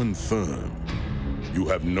 To confirm, you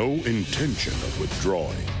have no intention of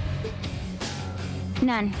withdrawing.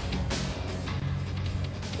 None.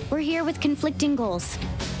 We're here with conflicting goals.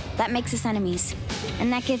 That makes us enemies.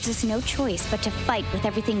 And that gives us no choice but to fight with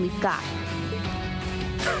everything we've got.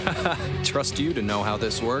 Trust you to know how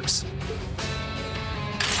this works.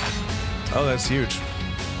 Oh, that's huge.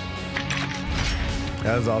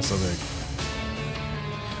 That is also big.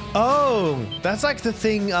 Oh, that's like the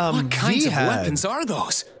thing What kinds V of had. weapons are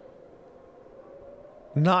those?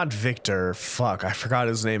 Not Victor. Fuck, I forgot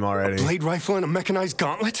his name already. Blade rifle and a mechanized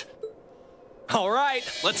gauntlet? All right,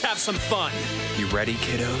 let's have some fun. You ready,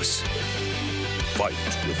 kiddos? Fight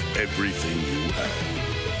with everything you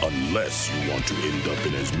have, unless you want to end up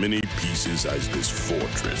in as many pieces as this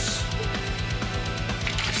fortress.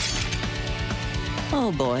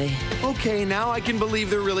 Oh boy. Okay, now I can believe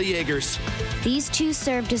they're really Jaegers. These two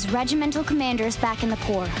served as regimental commanders back in the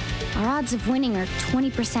Corps. Our odds of winning are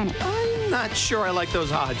 20%. I'm not sure I like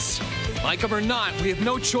those odds. Like them or not, we have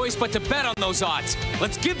no choice but to bet on those odds.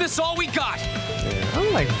 Let's give this all we got. Yeah, I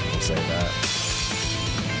don't like when people say that.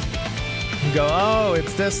 You go, oh,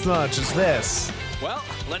 it's this much, it's this. Well,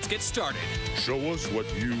 let's get started. Show us what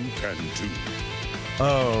you can do.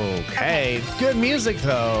 Okay, good music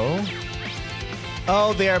though.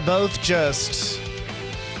 Oh, they are both just...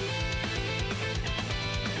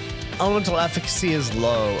 Elemental efficacy is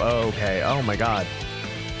low. Okay, oh my god.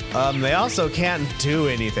 They also can't do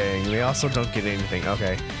anything. They also don't get anything.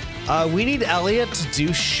 Okay. We need Elliot to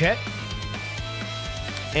do shit.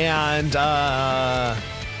 And,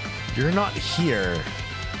 you're not here.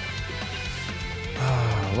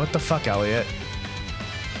 What the fuck, Elliot?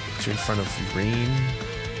 Put you in front of Green.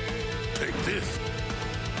 Take this.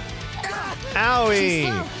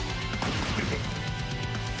 Owie!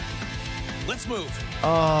 Let's move.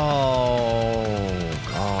 Oh,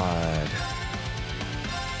 God.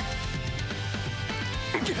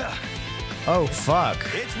 Oh, fuck.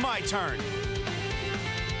 It's my turn.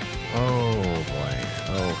 Oh, boy.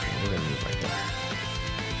 Okay, we're gonna move right there.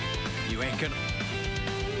 You ain't gonna...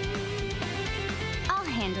 I'll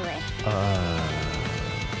handle it.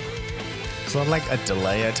 So like a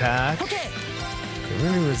delay attack. Okay. We're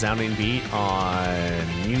gonna do a resounding beat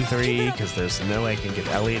on you three, because there's no way I can get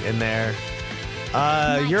Elliot in there.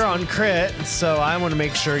 You're on crit, so I want to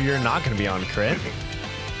make sure you're not gonna be on crit.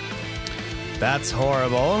 That's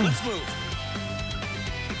horrible. Let's move.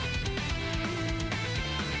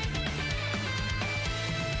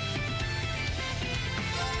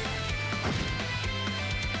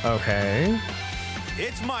 Okay.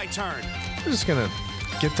 It's my turn. We're just gonna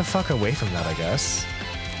get the fuck away from that, I guess.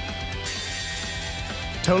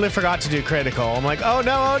 Totally forgot to do critical. I'm like, oh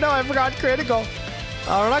no, I forgot critical.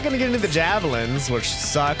 We're not gonna get into the javelins, which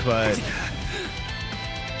suck, but...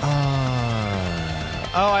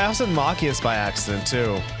 Oh, I also did Machias by accident,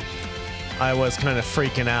 too. I was kind of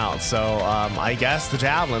freaking out, so I guess the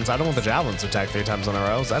javelins, I don't want the javelins to attack 3 times in a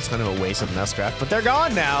row, so that's kind of a waste of Nestcraft, but they're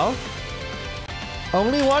gone now.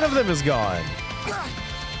 Only one of them is gone.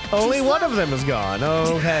 Only one of them is gone.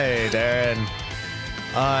 Okay, Darren.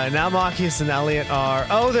 Now Machias and Elliot are...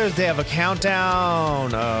 Oh, they have a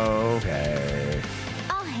countdown. Okay.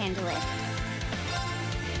 I'll handle it.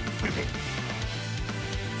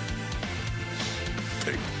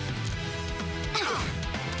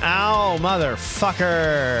 Ow,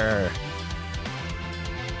 motherfucker.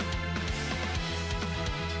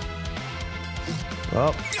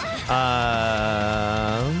 Oh.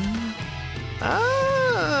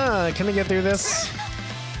 Can I get through this?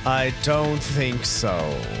 I don't think so.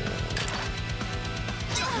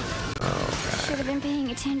 Okay. Should have been paying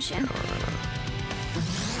attention.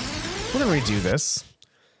 We're gonna redo this.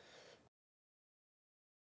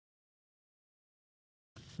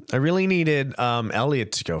 I really needed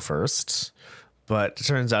Elliot to go first, but it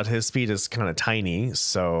turns out his speed is kind of tiny,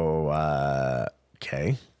 so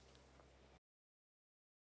okay.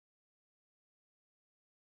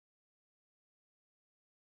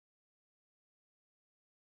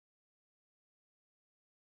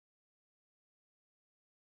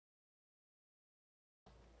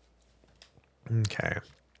 Okay.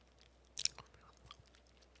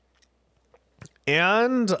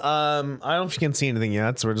 And I don't know if you can see anything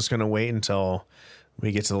yet, so we're just gonna wait until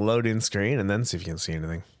we get to the loading screen and then see if you can see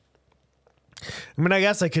anything. I mean, I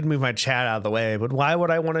guess I could move my chat out of the way, but why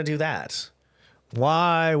would I want to do that?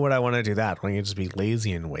 Why would I want to do that? Why don't you just be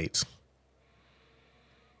lazy and wait?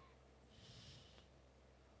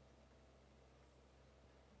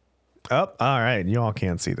 Oh, all right. You all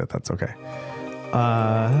can't see that. That's okay.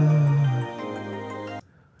 There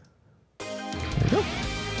you go.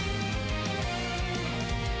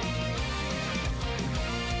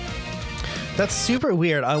 That's super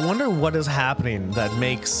weird. I wonder what is happening that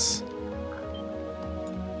makes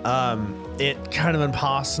it kind of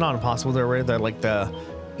not impossible to read that, like,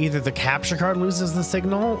 either the capture card loses the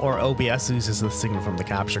signal or OBS loses the signal from the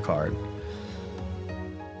capture card.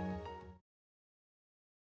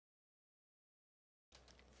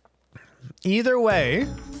 Either way,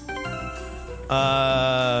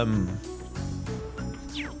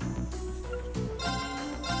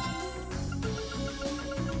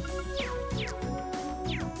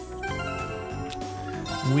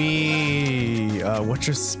 what's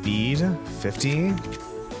your speed? 50?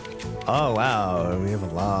 Oh wow, we have a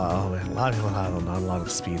lot. Oh, a lot of people have not a lot of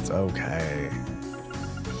speeds. Okay.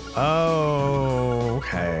 Okay.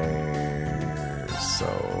 So,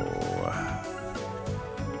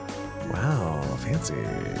 wow, fancy.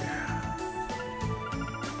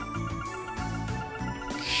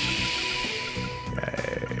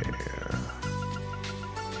 Okay.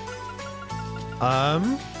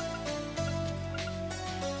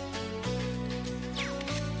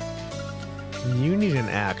 You need an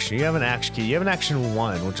action. You have an action key. You have an action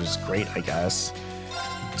 1, which is great, I guess.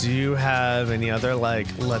 Do you have any other, like,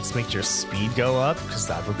 let's make your speed go up? Because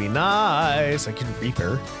that would be nice. I can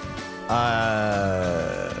Reaper. But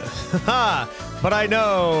I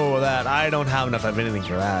know that I don't have enough of anything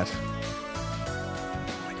for that.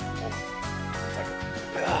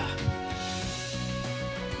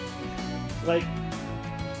 Like,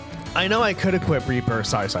 I know I could equip Reaper.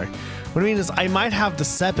 Sorry. What I mean is I might have the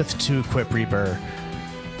Sepith to equip Reaper,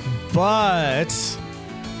 but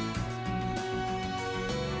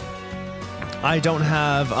I don't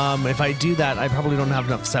have, if I do that, I probably don't have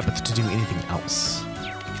enough Sepith to do anything else.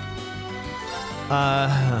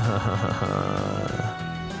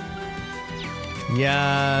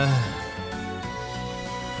 Yeah.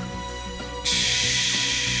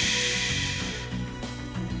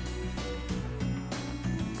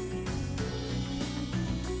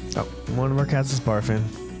 Oh, one of our cats is barfing.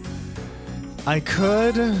 I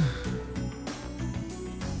could...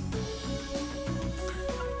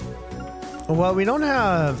 Well, we don't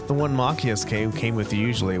have the one Machias came with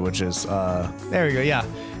usually, which is, there we go, yeah.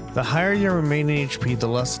 The higher your remaining HP, the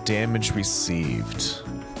less damage received.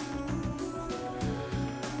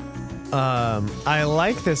 I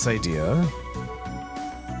like this idea.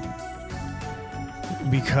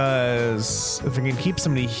 Because if I can keep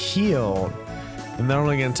somebody healed, then they're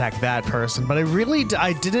only going to attack that person. But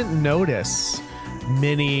I didn't notice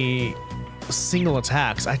many single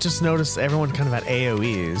attacks. I just noticed everyone kind of had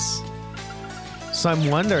AoEs. So I'm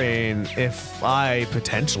wondering if I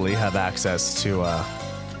potentially have access to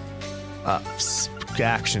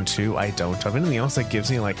action 2. I don't have anything else that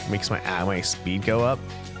gives me, like, makes my speed go up.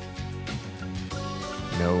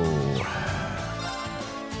 No.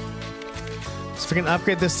 So if I can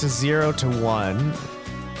upgrade this to 0 to 1.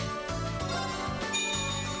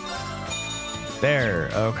 There,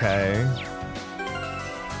 okay.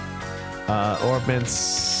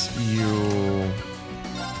 Orbments, you...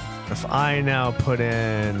 If I now put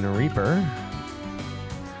in Reaper,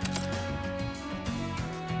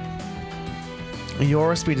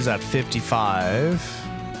 your speed is at 55.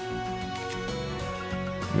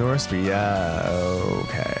 Your speed, yeah,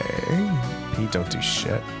 okay. He don't do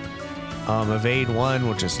shit. Evade 1,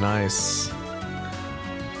 which is nice.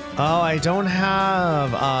 Oh, I don't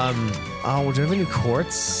have, oh, do you have any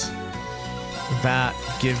quartz that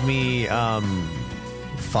give me,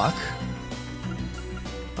 fuck?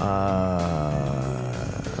 Oh,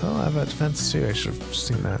 I have a defense too. I should have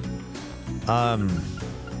seen that.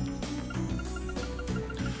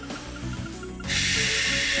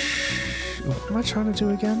 What am I trying to do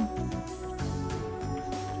again?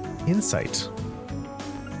 Insight.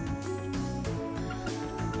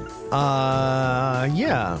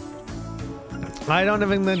 Yeah. I don't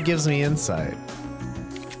have anything that gives me insight.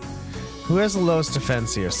 Who has the lowest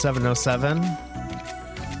defense here? 707?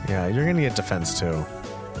 Yeah, you're gonna get defense too.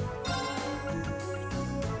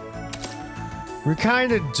 We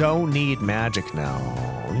kind of don't need magic now.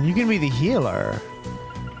 You can be the healer,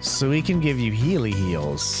 so we can give you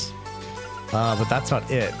heals. But that's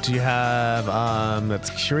about it. Do you have, that's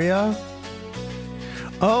Curia?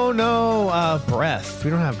 Oh no, breath.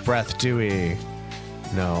 We don't have breath, do we?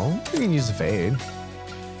 No, we can use evade.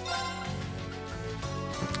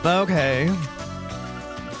 Okay.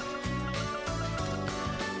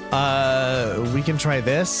 We can try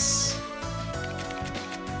this.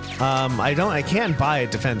 I can't buy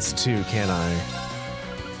defense 2, can I?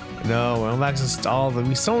 No, we don't have access to all the,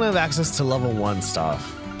 we still don't have access to level 1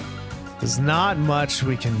 stuff. There's not much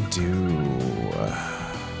we can do.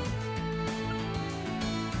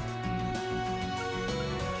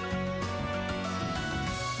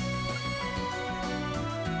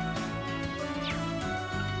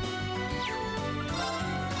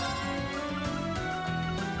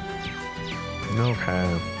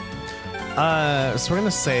 Okay. So we're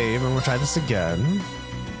gonna save and we'll try this again.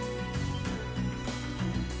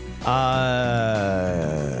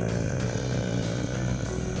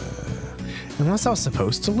 Unless I was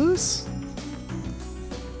supposed to lose?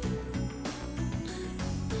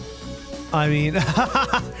 I mean,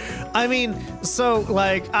 I mean, so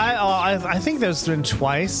like I think there's been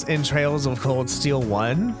twice in Trails of Cold Steel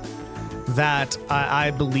 1 that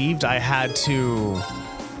I believed I had to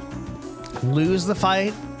lose the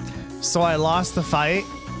fight, so I lost the fight,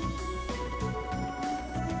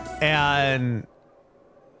 and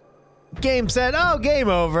game said, "Oh, game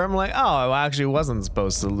over." I'm like, "Oh, I actually wasn't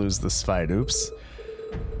supposed to lose this fight. Oops."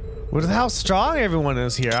 With how strong everyone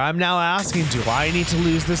is here, I'm now asking, do I need to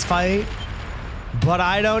lose this fight? But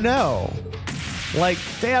I don't know. Like,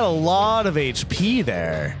 they had a lot of HP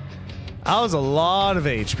there. That was a lot of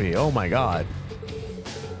HP. Oh my god.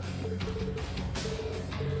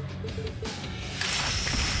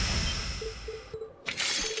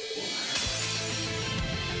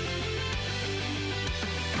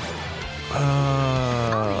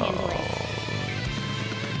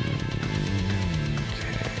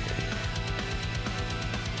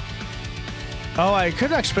 Oh, I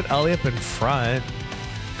could actually put Ellie up in front.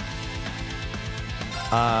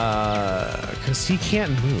 Because he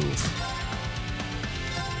can't move.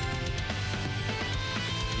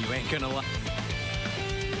 You ain't gonna lie.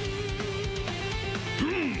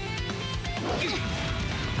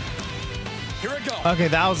 Here I go. Okay,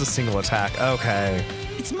 that was a single attack. Okay.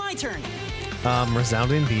 It's my turn.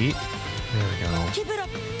 Resounding beat. There we go. Keep it up.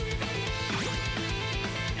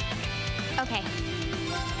 Okay.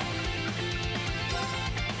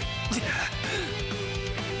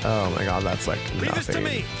 Oh my god, that's like Leave this to nothing.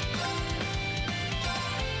 me.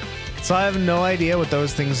 So I have no idea what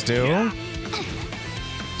those things do. Yeah.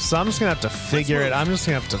 So I'm just gonna have to figure it. I'm just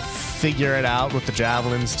gonna have to figure it out what the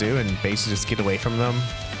javelins do and basically just get away from them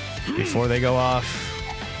before they go off.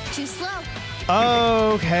 Too slow.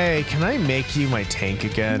 Okay, can I make you my tank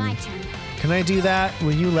again? My turn. Can I do that?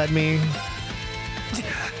 Will you let me?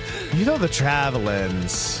 You know the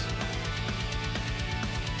javelins.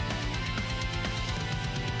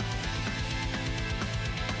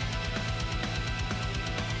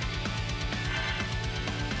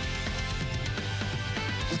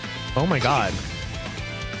 Oh my god.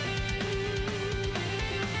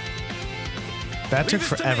 That took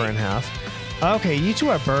forever and a half. Okay, you two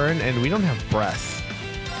are burned and we don't have breath.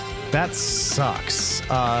 That sucks.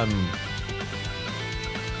 I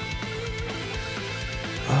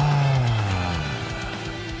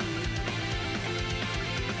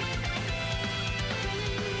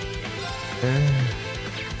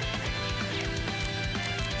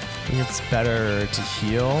think it's better to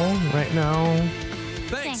heal right now.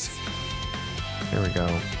 Thanks. Here we go.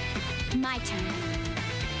 My turn.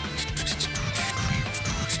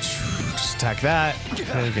 Just attack that.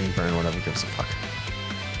 And you can burn whatever gives a fuck.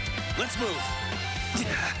 Let's move.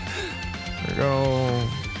 There we go.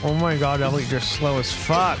 Oh my god, Ellie, you're slow as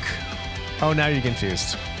fuck. Oh, now you're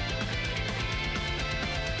confused.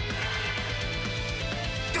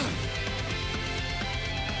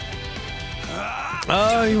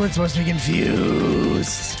 Oh, you weren't supposed to be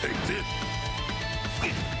confused.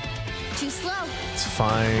 Too slow. It's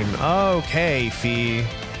fine. Okay, Fee.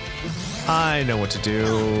 I know what to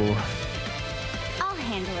do. I'll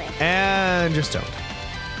handle it. And just don't.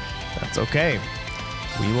 That's okay.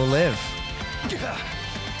 We will live.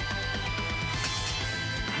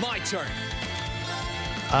 My turn.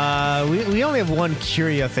 We only have one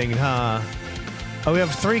Curia thing, huh? Oh, we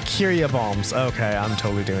have 3 Curia bombs. Okay, I'm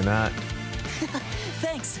totally doing that.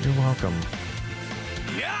 Thanks. You're welcome.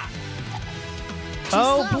 Yeah.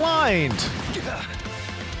 Oh, blind!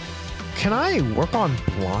 Can I work on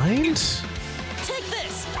blind? Take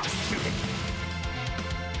this.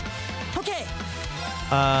 Okay.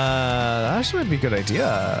 That actually might be a good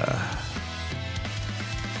idea.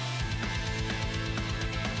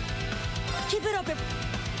 Keep it up.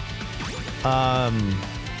 I'll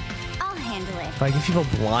handle it. If I give people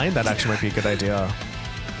blind, that actually might be a good idea.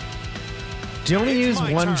 Do you only use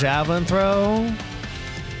one javelin throw?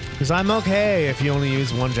 Because I'm okay if you only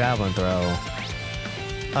use one javelin throw.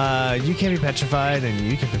 You can't be petrified, and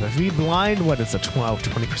you can be petrified. If you blind, what is a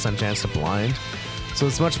 20% chance to blind? So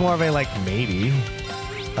it's much more of a, like, maybe.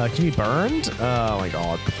 Can you be burned? Oh my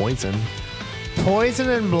god, poison. Poison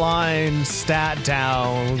and blind, stat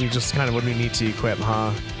down, will be just kind of what we need to equip,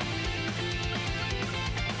 huh?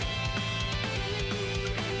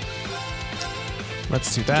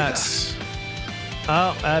 Let's do that.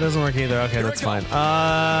 Oh, that doesn't work either. Okay, that's fine.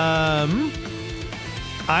 I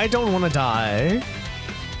don't want to die.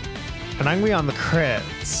 And I'm going to be on the crit.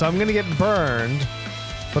 So I'm going to get burned.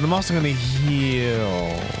 But I'm also going to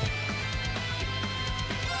heal.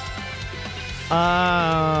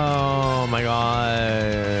 Oh my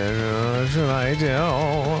god. What should I do?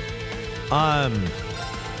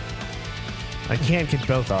 I can't get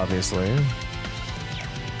both, obviously.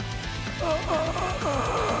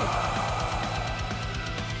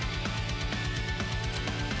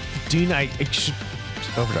 Do not.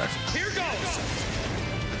 Overdrive. Here goes.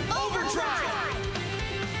 Overdrive.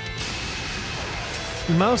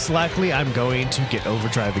 Most likely, I'm going to get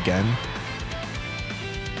overdrive again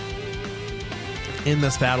in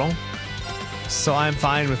this battle. So I'm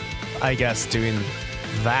fine with, I guess, doing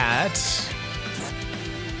that.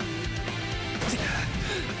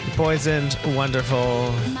 Poisoned.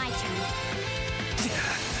 Wonderful. My turn.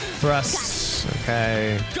 Thrust.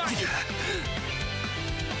 Okay.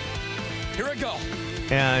 Here I go.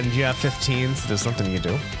 And you have 15, so there's something you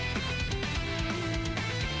do.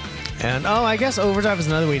 And, oh, I guess overdrive is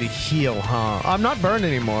another way to heal, huh? I'm not burned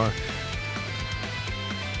anymore.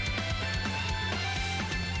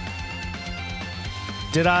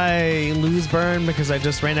 Did I lose burn because I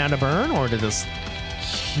just ran out of burn, or did this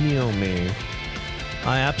heal me?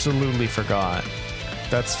 I absolutely forgot.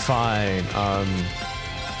 That's fine.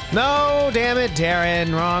 No, damn it,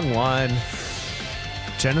 Darren. Wrong one.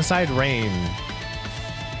 Genocide Rain.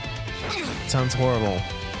 Sounds horrible.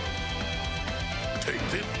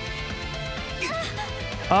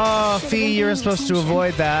 Oh, Fee, you're supposed to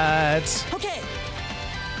avoid that. Okay.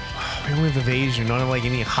 We don't have evasion. We don't have like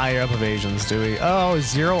any higher up evasions, do we? Oh,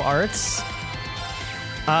 0 arts.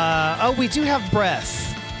 Oh, we do have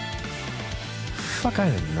breath. Fuck, I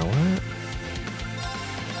didn't know that.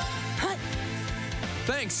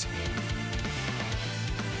 Thanks.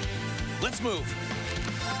 Let's move.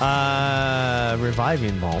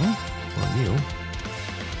 Reviving Balm on you.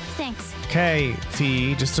 Thanks. Okay,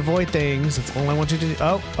 Fee, just avoid things. That's all I want you to do.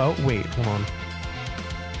 Oh, wait, hold on.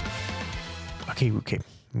 Okay.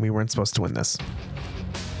 We weren't supposed to win this.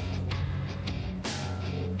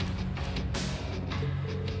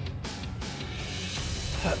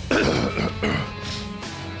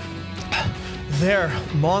 They're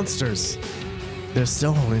monsters. They're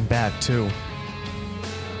still holding back, too.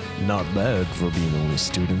 Not bad for being only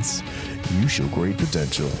students. You show great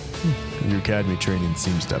potential. Your academy training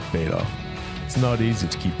seems to have paid off. It's not easy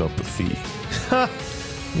to keep up with Fee.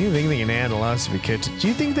 You think they can handle us if we kicked it? Do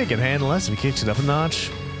you think they can handle us if we kicked it up a notch?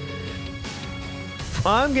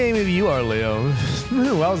 I'm game if you are, Leo.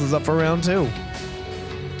 Who else is up for round 2?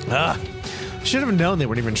 Should have known they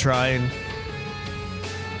weren't even trying.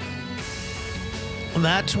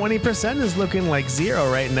 That 20% is looking like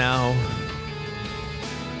 0 right now.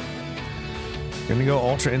 Gonna go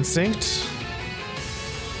Ultra Instinct.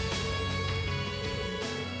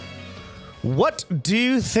 What do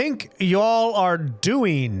you think y'all are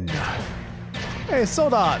doing? Hey,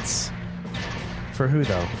 Soldats. For who,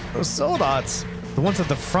 though? Those Soldats. The ones at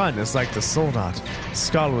the front is like the Soldat.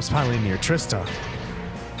 Scholar was piloting near Trista.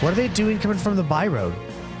 What are they doing coming from the by road?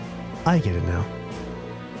 I get it now.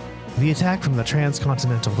 The attack from the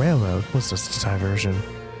Transcontinental Railroad was just a diversion.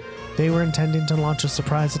 They were intending to launch a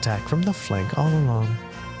surprise attack from the flank all along.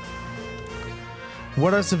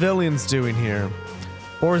 What are civilians doing here?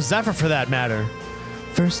 Or Zephyr, for that matter?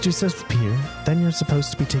 First you disappear, then you're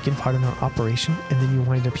supposed to be taking part in our operation, and then you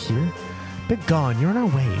wind up here? But gone, you're on our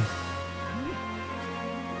way.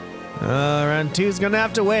 Round 2's gonna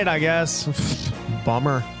have to wait, I guess.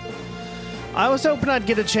 Bummer. I was hoping I'd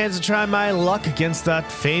get a chance to try my luck against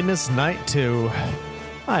that famous knight, too.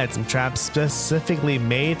 I had some traps specifically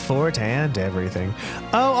made for it and everything.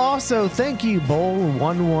 Oh, also, thank you,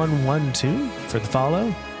 Bowl1112, for the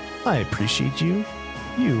follow. I appreciate you.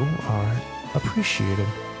 You are appreciated.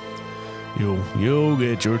 You'll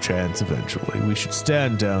get your chance eventually. We should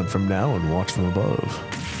stand down from now and watch from above.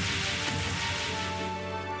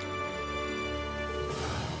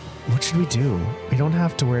 What What should we do? We don't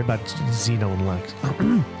have to worry about Zeno and Lex.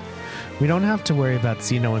 We don't have to worry about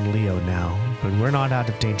Zeno and Leo now, but we're not out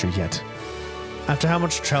of danger yet. After how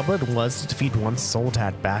much trouble it was to defeat one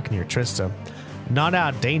Soldat back near Trista, not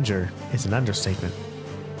out of danger is an understatement.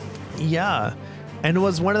 Yeah, and it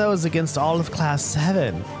was one of those against all of Class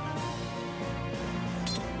 7.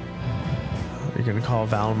 You're gonna call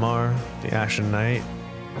Valmar, the Ashen Knight?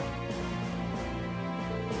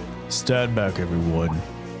 Stand back, everyone.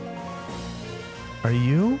 Are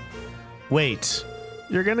you? Wait,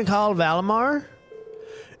 you're gonna call Valimar?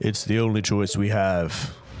 It's the only choice we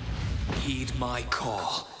have. Heed my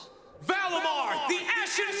call. Valimar, the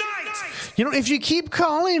Ashen Knight! You know, if you keep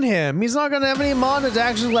calling him, he's not gonna have any mana to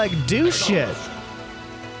actually, like, do shit.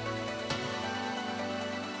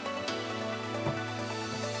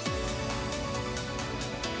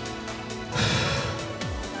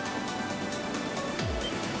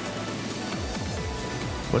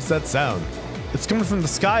 What's that sound? It's coming from the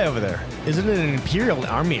sky over there. Isn't it an Imperial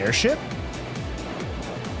Army airship?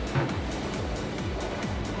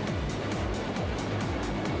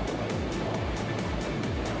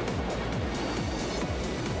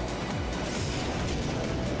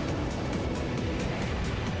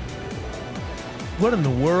 What in the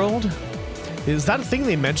world? Is that a thing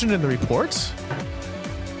they mentioned in the report?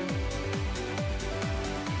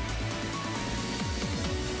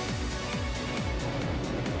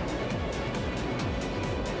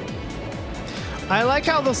 I like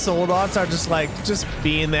how the Soldats are just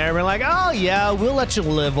being there. We're like, oh yeah, we'll let you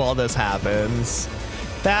live while this happens.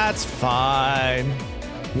 That's fine.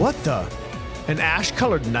 What the? An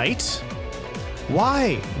ash-colored knight?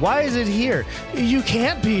 Why? Why is it here? You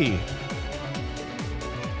can't be.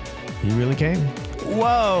 You really came?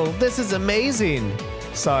 Whoa, this is amazing.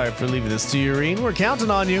 Sorry for leaving this to you, Irene. We're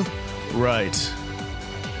counting on you. Right.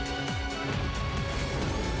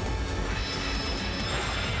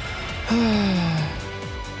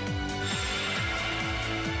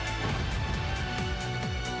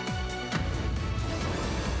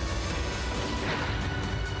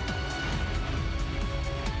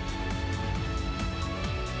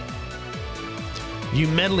 You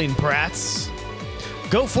meddling brats.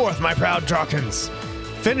 Go forth, my proud Drakens.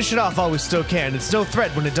 Finish it off while we still can. It's no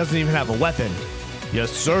threat when it doesn't even have a weapon. Yes,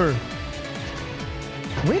 sir.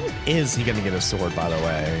 When is he gonna get a sword, by the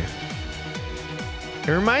way?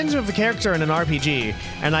 It reminds me of a character in an RPG,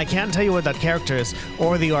 and I can't tell you what that character is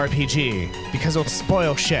or the RPG, because it'll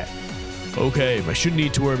spoil shit. Okay, I shouldn't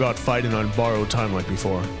need to worry about fighting on borrowed time like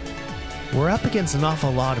before. We're up against an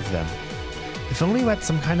awful lot of them. If only we had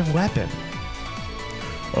some kind of weapon.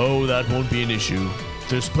 Oh, that won't be an issue.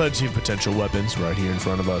 There's plenty of potential weapons right here in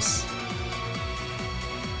front of us.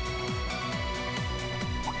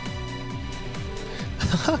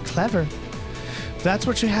 Clever. If that's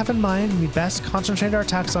what you have in mind, we'd best concentrate our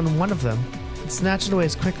attacks on one of them and snatch it away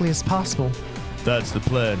as quickly as possible. That's the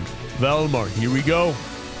plan. Valimar, here we go.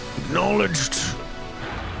 Acknowledged.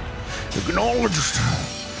 Acknowledged.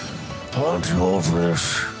 On to all for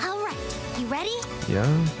this. All right, you ready?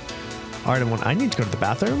 Yeah. All right, I need to go to the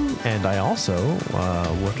bathroom, and I also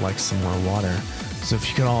would like some more water. So if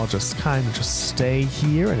you could all just kind of just stay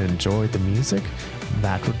here and enjoy the music,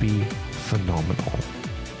 that would be phenomenal.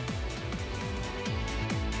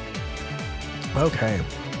 Okay,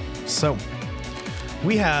 so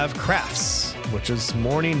we have crafts, which is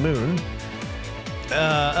Morning Moon.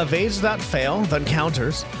 Evades without fail, then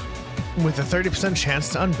counters with a 30% chance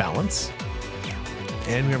to unbalance.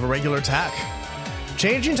 And we have a regular attack.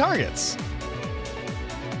 Changing targets.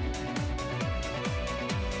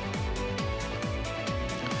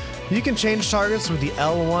 You can change targets with the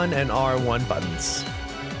L1 and R1 buttons.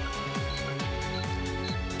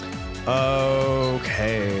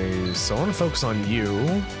 Okay, so I want to focus on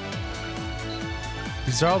you.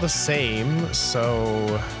 These are all the same,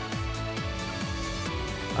 so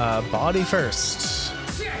body first.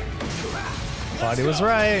 Body was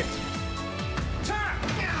right.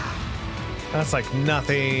 That's like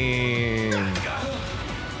nothing.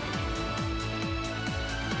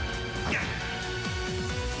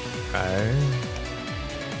 Okay.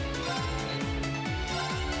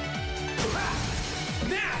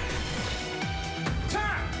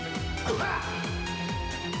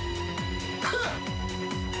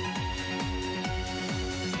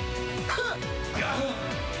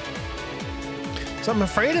 So I'm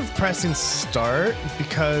afraid of pressing start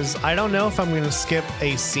because I don't know if I'm going to skip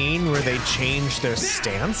a scene where they change their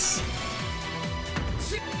stance.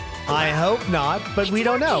 I hope not, but we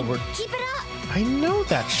don't know. Keep it up. I know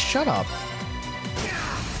that. Shut up.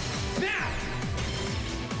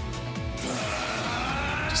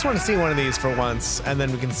 Just just want to see one of these for once, and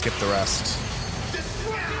then we can skip the rest.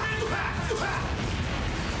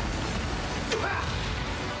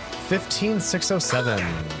 $15,607.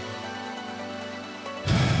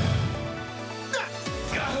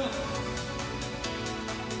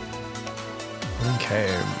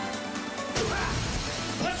 Okay.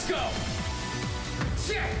 Let's go.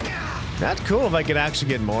 That's cool if I could actually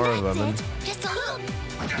get more of them and Just a little.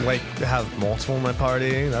 like have multiple in my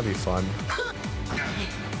party. That'd be fun.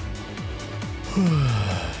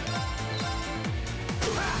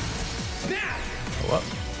 What?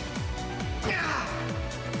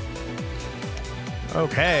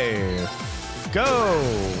 Okay. Go.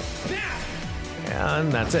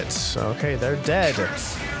 And that's it. Okay, they're dead.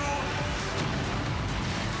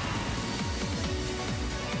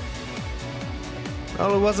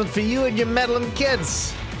 Oh, it wasn't for you and your meddling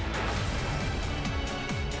kids.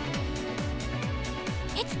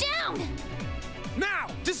 It's down. Now,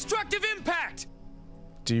 destructive impact.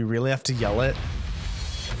 Do you really have to yell it?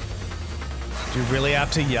 Do you really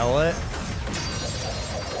have to yell it?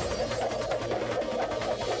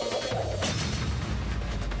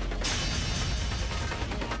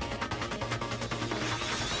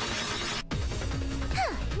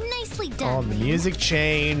 Nicely done. Oh, the music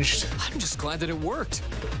changed. I'm just glad that it worked.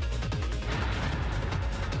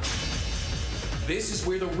 This is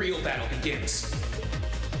where the real battle begins.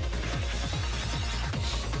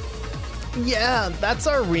 Yeah, that's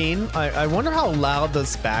Irene. I wonder how loud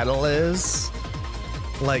this battle is.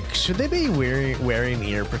 Like, should they be wearing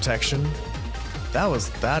ear protection? That was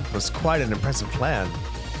quite an impressive plan.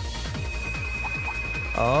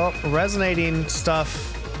 Oh, resonating stuff.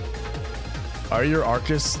 Are your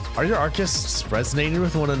arcists resonating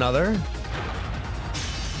with one another?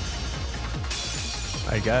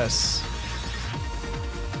 I guess.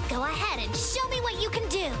 Go ahead and show me what you can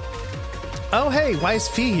do. Oh hey, Wise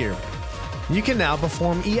Fee here. You can now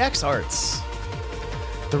perform EX arts.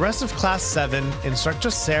 The rest of Class 7, Instructor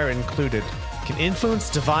Sarah included, can influence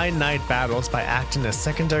Divine Knight battles by acting as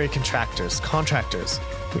secondary contractors.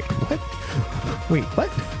 Wait, what? Wait,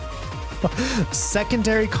 what?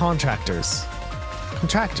 Secondary contractors.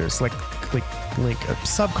 Contractors, like a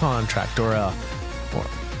subcontract or a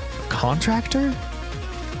contractor?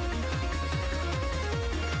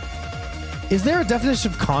 Is there a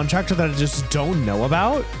definition of contractor that I just don't know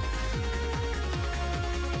about?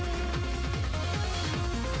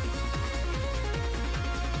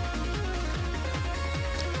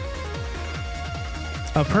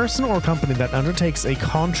 A person or company that undertakes a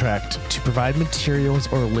contract to provide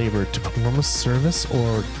materials or labor to perform a service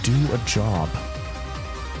or do a job.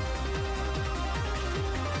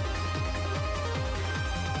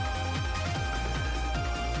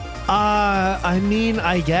 I mean,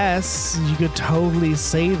 I guess you could totally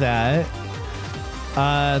say that.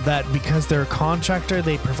 That because they're a contractor,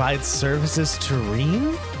 they provide services to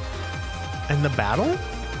Reen in the battle?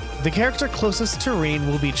 The character closest to Reen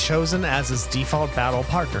will be chosen as his default battle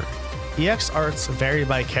partner. EX arts vary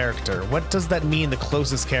by character. What does that mean, the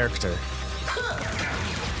closest character?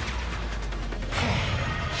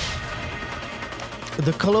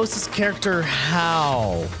 The closest character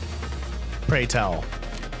how? Pray tell.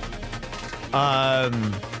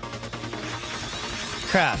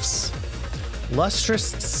 Crafts. Lustrous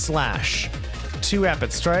Slash. 2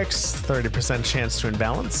 rapid strikes, 30% chance to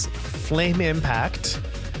imbalance. Flame Impact.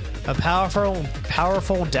 A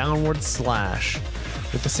powerful downward slash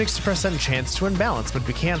with a 60% chance to imbalance, but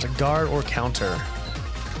we can't guard or counter.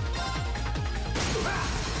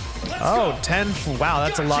 Oh, 10. Wow,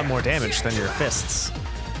 that's a lot more damage than your fists.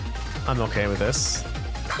 I'm okay with this.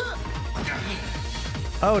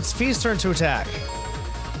 Oh, it's Fee's turn to attack.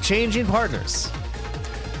 Changing partners.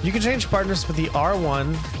 You can change partners with the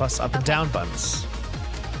R1 plus up and down buttons.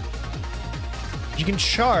 You can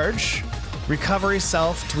charge Recovery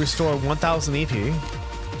Self to restore 1000 EP.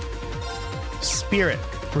 Spirit.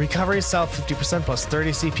 Recovery Self 50% plus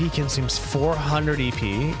 30 CP consumes 400 EP.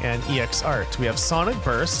 And EX Art. We have Sonic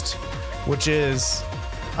Burst, which is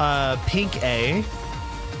pink A.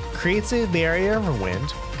 Creates a barrier of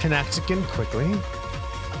wind. Connects again quickly.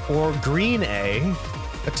 Or green A.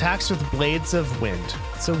 Attacks with blades of wind.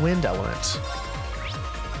 It's a wind element.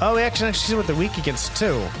 Oh, we actually see what they're weak against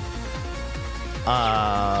too.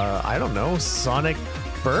 I don't know. Sonic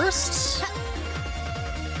Burst?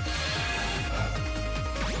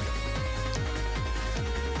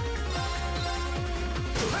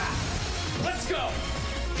 Let's go.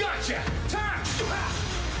 Gotcha. Time.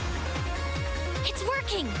 It's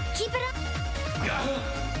working. Keep it up.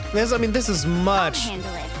 This is much. I'll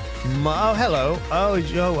handle it. Oh, hello.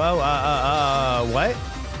 What?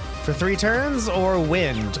 for 3 turns, or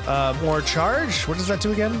wind, or charge. What does that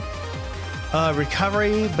do again?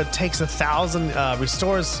 Recovery, but takes 1,000.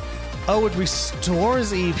 Restores. Oh, it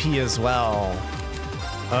restores EP as well.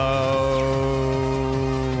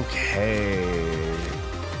 Okay.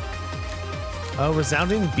 Oh,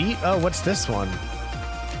 resounding beat. Oh, what's this one?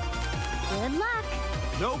 Good luck.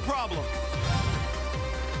 No problem.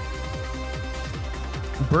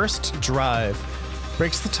 Burst drive.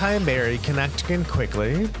 Breaks the time barrier, connecting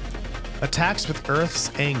quickly. Attacks with Earth's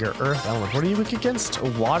anger. Earth element. What are you weak against?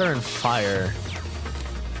 Water and fire.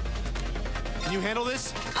 Can you handle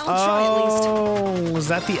this? I'll try at least. Oh, is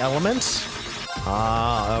that the element?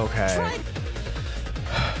 Ah, okay. Try.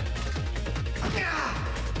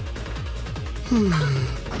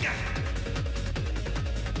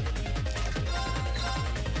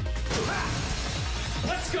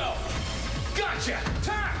 Let's go. Gotcha.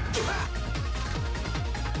 Time.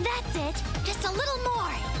 That's it. Just a little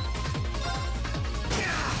more.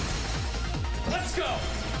 Let's go.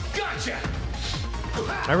 Gotcha.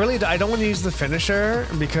 I don't want to use the finisher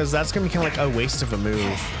because that's gonna be kind of like a waste of a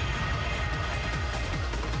move.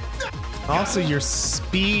 Also, your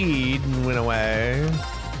speed went away.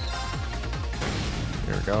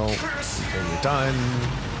 Here we go. Okay, you're done.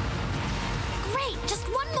 Great, just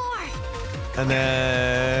one more. And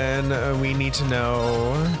then we need to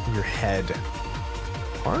know your head.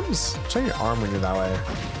 Arms? Try your arm when you're that way.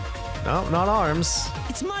 No, not arms.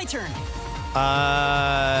 It's my turn.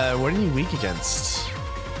 What are you weak against?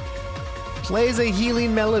 Plays a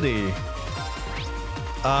healing melody.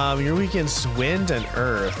 You're weak against wind and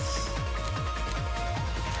earth.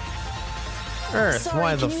 Earth, Sorry,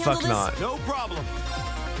 why the can you fuck handle not? this? No problem.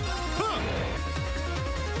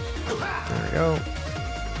 There we go.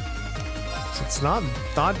 So it's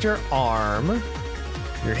not your arm,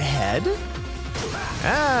 your head.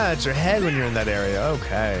 Ah, it's your head when you're in that area.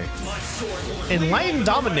 Okay. Enlightened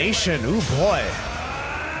domination. Ooh boy.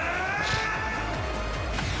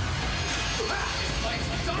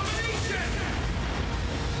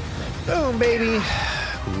 Boom, baby.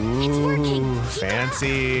 Ooh,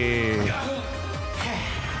 fancy.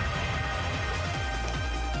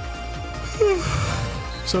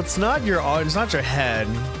 So it's not your arm, it's not your head.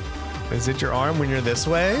 Is it your arm when you're this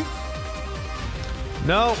way?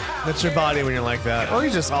 No, that's your body when you're like that. Or you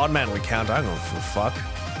just automatically count. I don't know for fuck.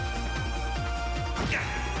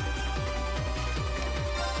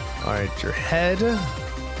 All right, your head.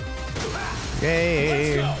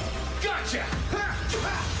 Yay. Gotcha.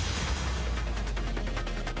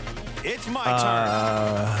 It's my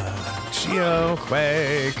turn.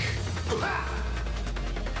 Geoquake.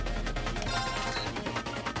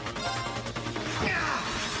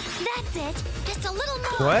 That's it. Just a little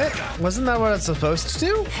more. What? Wasn't that what it's supposed to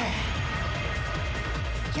do?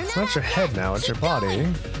 You're It's not your head now, it's your Keep body.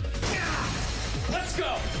 going. Let's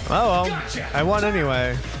go. Oh well, Gotcha. I won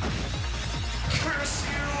anyway. Curse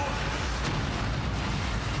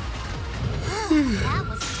you. That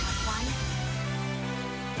was a tough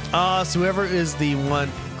one. So whoever is the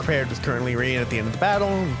one created is currently reading at the end of the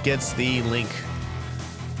battle gets the link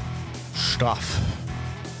stuff.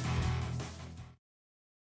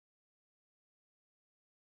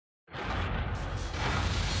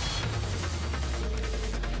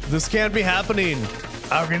 This can't be happening.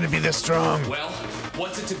 How can it be this strong? Well,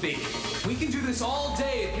 what's it to be? We can do this all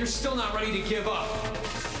day if you're still not ready to give up.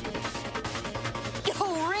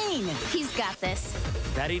 Yo, Rain! He's got this.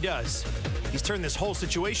 That he does. He's turned this whole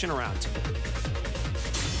situation around.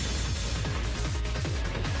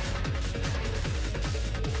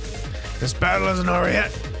 This battle isn't over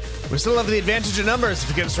yet. We still have the advantage of numbers. If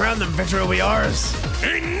we can surround them, victory will be ours.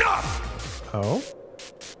 Enough! Oh?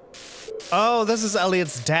 Oh, this is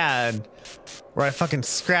Elliot's dad. Where I fucking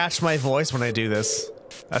scratch my voice when I do this.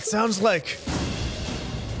 That sounds like...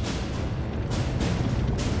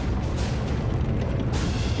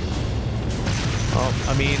 Well,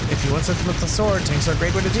 I mean, if you want something with the sword, tanks are a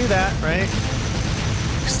great way to do that, right?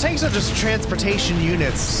 Because tanks are just transportation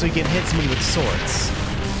units, so you can hit somebody with swords.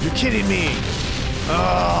 You're kidding me.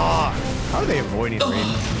 Ah, how are they avoiding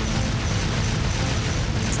rain?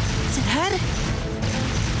 Is it head?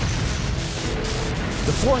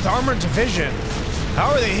 The 4th Armored Division. How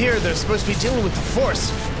are they here? They're supposed to be dealing with the force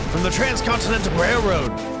from the Transcontinental Railroad.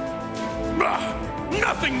 Bah,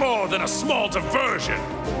 nothing more than a small diversion.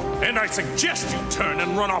 And I suggest you turn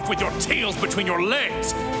and run off with your tails between your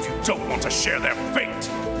legs if you don't want to share their fate.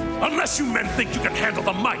 Unless you men think you can handle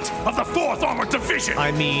the might of the 4th Armored Division.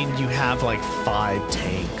 I mean, you have like 5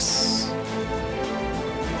 tanks.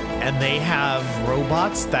 And they have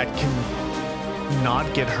robots that can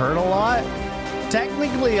not get hurt a lot.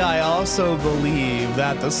 technically, I also believe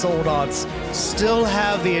that the Soldats still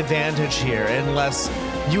have the advantage here, unless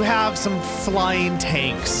you have some flying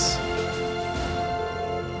tanks.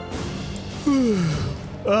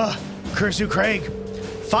 Curse you, Craig.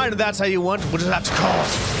 Fine, if that's how you want, we'll just have to call.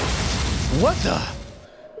 What the?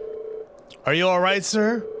 Are you alright,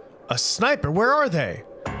 sir? A sniper, where are they?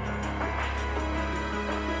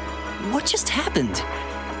 What just happened?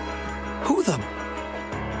 Who the...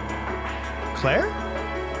 Claire?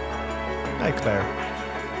 Hi, Claire.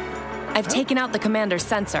 I've taken out the commander's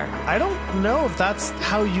sensor. I don't know if that's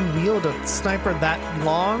how you wield a sniper that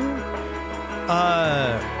long.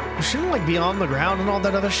 You shouldn't like be on the ground and all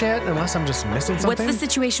that other shit, unless I'm just missing something. What's the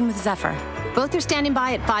situation with Zephyr? Both are standing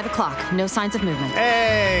by at 5 o'clock. No signs of movement.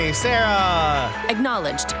 Hey, Sarah!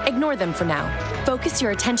 Acknowledged. Ignore them for now. Focus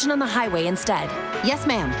your attention on the highway instead. Yes,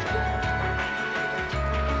 ma'am.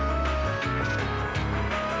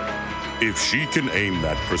 If she can aim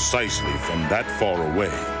that precisely from that far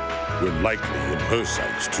away, we're likely in her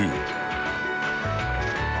sights too.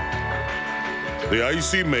 The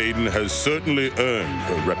Icy Maiden has certainly earned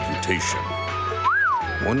her reputation.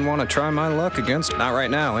 Wouldn't want to try my luck against... Not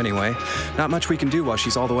right now, anyway. Not much we can do while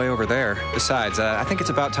she's all the way over there. Besides, I think it's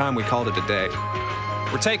about time we called it a day.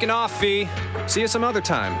 We're taking off, Fee. See you some other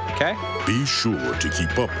time, okay? Be sure to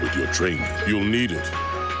keep up with your training. You'll need it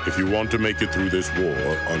if you want to make it through this war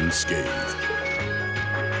unscathed.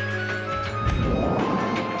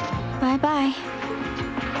 Bye-bye.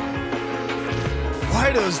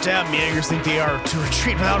 Why do those damn Jaegers think they are to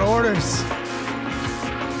retreat without orders?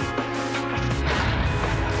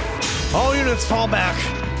 All units fall back.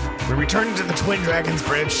 We're returning to the Twin Dragons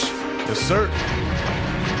Bridge. Yes, sir.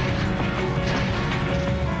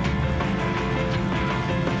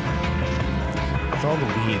 With all the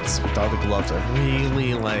weeds, with all the gloves, I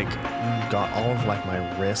really like got all of like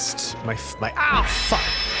my wrist, my finger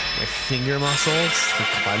muscles for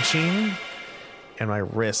clenching, and my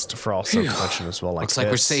wrist for also clenching as well. Like looks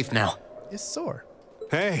like we're safe now. It's sore.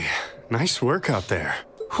 Hey, nice work out there.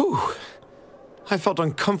 Whew. I felt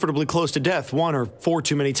uncomfortably close to death 1 or 4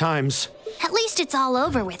 too many times. At least it's all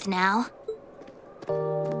over with now.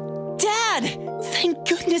 Dad! Thank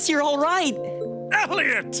goodness you're all right.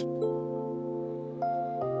 Elliot!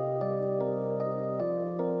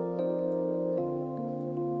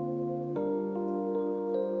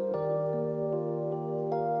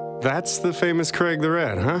 That's the famous Craig the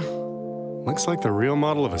Red, huh? Looks like the real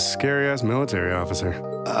model of a scary-ass military officer.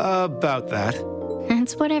 About that.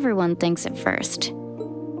 That's what everyone thinks at first.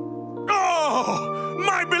 Oh,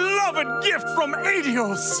 my beloved gift from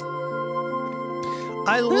Adios!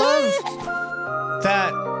 I love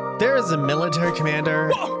that there is a military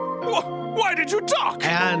commander. Why did you talk?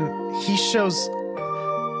 And he shows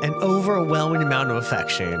an overwhelming amount of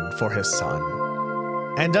affection for his son.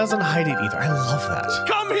 And doesn't hide it either. I love that.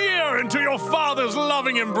 Come here into your father's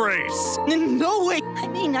loving embrace. No way. I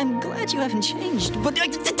mean, I'm glad you haven't changed, but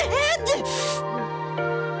Dad!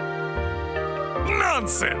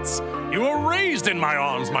 Nonsense! You were raised in my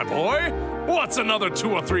arms, my boy. What's another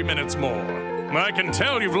 2 or 3 minutes more? I can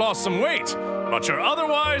tell you've lost some weight, but you're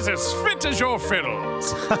otherwise as fit as your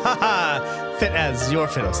fiddles. Fit as your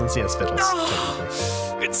fiddle, since he has fiddles.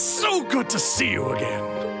 It's so good to see you again.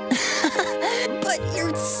 But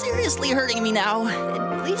you're seriously hurting me now.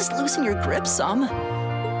 At least loosen your grip some.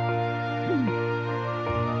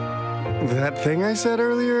 That thing I said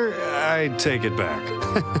earlier, I take it back.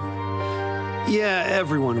 Yeah,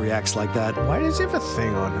 everyone reacts like that. Why does he have a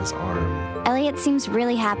thing on his arm? Elliot seems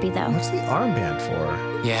really happy, though. What's the armband for?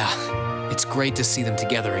 Yeah, it's great to see them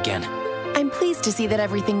together again. I'm pleased to see that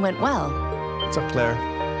everything went well. What's up, Claire?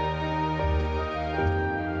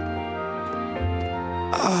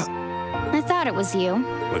 I thought it was you.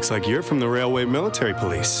 Looks like you're from the Railway Military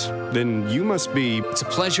Police. Then you must be... It's a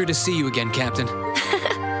pleasure to see you again, Captain.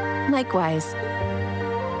 Likewise.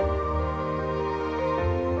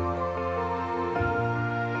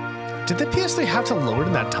 Did the PS3 have to load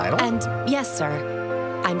in that title? And yes, sir.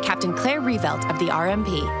 I'm Captain Claire Revelt of the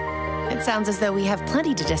RMP. It sounds as though we have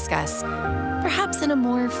plenty to discuss. Perhaps in a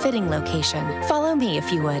more fitting location. Follow me,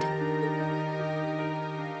 if you would.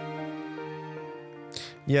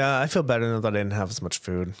 Yeah, I feel better now that I didn't have as much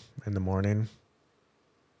food in the morning.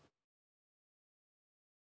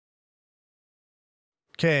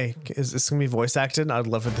 Okay, is this gonna be voice acted? I'd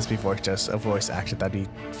love if this be voice acted. That'd be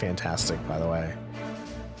fantastic, by the way.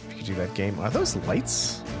 If you could do that game. Are those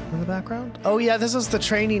lights in the background? Oh yeah, this is the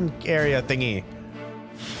training area thingy.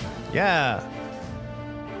 Yeah.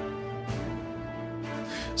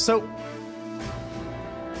 So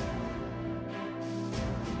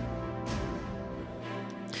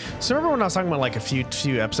So remember when I was talking about like a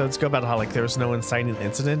few episodes ago about how like there was no inciting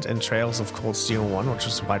incident in Trails of Cold Steel 1, which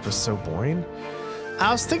is why it was so boring?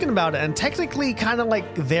 I was thinking about it, and technically kind of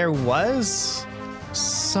like there was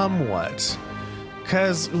somewhat.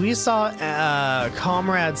 Because we saw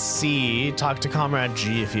Comrade C talk to Comrade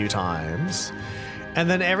G a few times. And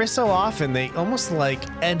then every so often they almost like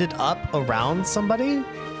ended up around somebody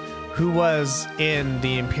who was in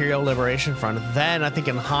the Imperial Liberation Front. Then I think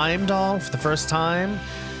in Heimdall for the first time,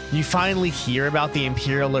 you finally hear about the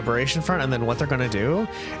Imperial Liberation Front and then what they're going to do.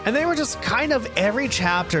 And they were just kind of every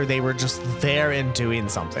chapter, they were just there and doing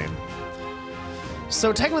something.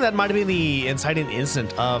 So technically that might have been the inciting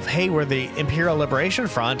incident of, hey, we're the Imperial Liberation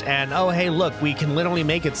Front, and oh, hey, look, we can literally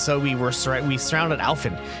make it so we surrounded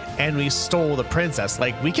Alphen and we stole the princess.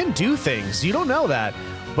 Like, we can do things. You don't know that,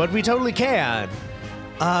 but we totally can.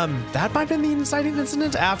 That might have been the inciting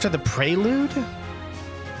incident after the prelude.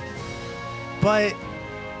 But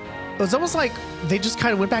it was almost like they just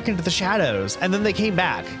kind of went back into the shadows and then they came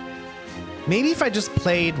back. Maybe if I just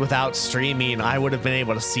played without streaming, I would have been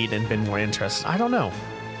able to see it and been more interested. I don't know.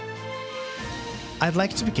 I'd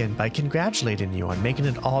like to begin by congratulating you on making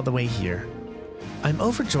it all the way here. I'm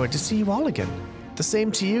overjoyed to see you all again. The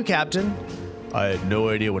same to you, Captain. I had no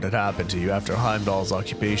idea what had happened to you after Heimdall's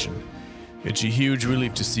occupation. It's a huge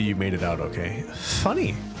relief to see you made it out okay.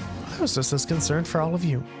 Funny. I was just as concerned for all of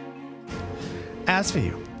you. As for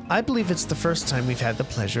you, I believe it's the first time we've had the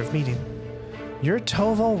pleasure of meeting. You're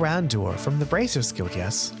Toval Randur from the Bracers Guild,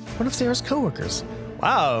 yes? One of Sarah's co-workers.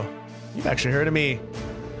 Wow, you've actually heard of me.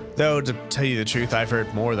 Though, to tell you the truth, I've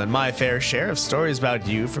heard more than my fair share of stories about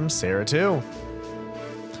you from Sarah, too.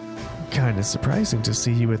 Kinda surprising to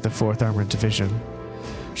see you at the 4th Armored Division.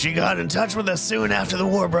 She got in touch with us soon after the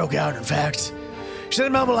war broke out, in fact. She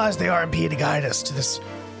then mobilized the RMP to guide us to this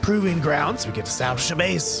proving ground so we could establish a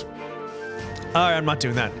base. Alright, I'm not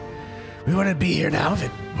doing that. We wouldn't be here now if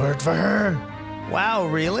it weren't for her. Wow,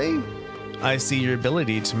 really? I see your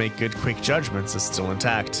ability to make good, quick judgments is still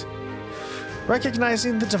intact.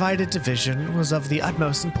 Recognizing the divided division was of the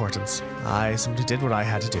utmost importance. I simply did what I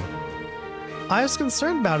had to do. I was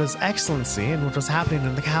concerned about His Excellency and what was happening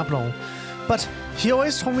in the capital, but he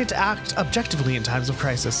always told me to act objectively in times of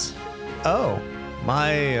crisis. Oh, my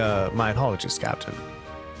apologies, Captain.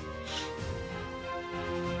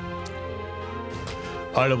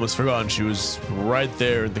 I'd almost forgotten she was right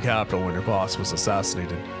there in the capital when her boss was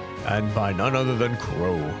assassinated, and by none other than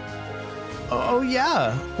Crow. Oh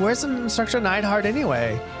yeah, where's Instructor Neidhart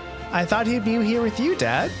anyway? I thought he'd be here with you,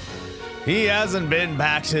 Dad. He hasn't been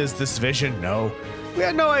back to this division, no. We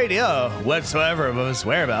had no idea whatsoever of his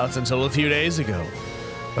whereabouts until a few days ago.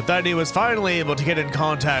 But then he was finally able to get in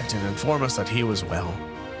contact and inform us that he was well.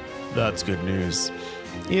 That's good news.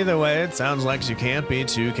 Either way, it sounds like you can't be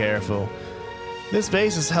too careful. This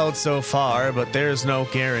base is held so far, but there's no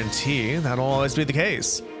guarantee that'll always be the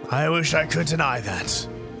case. I wish I could deny that.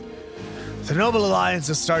 The Noble Alliance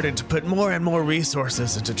is starting to put more and more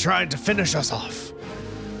resources into trying to finish us off.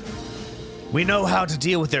 We know how to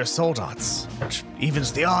deal with their soldats, which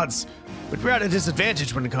evens the odds, but we're at a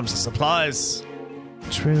disadvantage when it comes to supplies.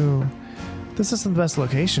 True. This isn't the best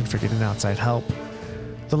location for getting outside help.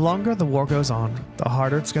 The longer the war goes on, the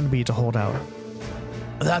harder it's going to be to hold out.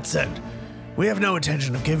 That said, we have no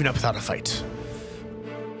intention of giving up without a fight.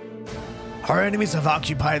 Our enemies have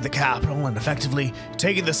occupied the capital and effectively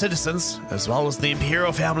taken the citizens, as well as the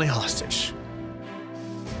Imperial family hostage.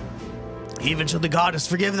 Even should the goddess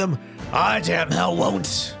forgive them, I damn hell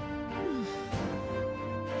won't.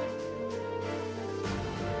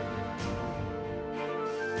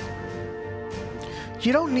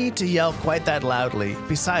 You don't need to yell quite that loudly.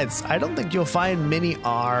 Besides, I don't think you'll find many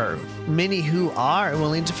who are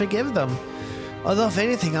willing to forgive them. Although, if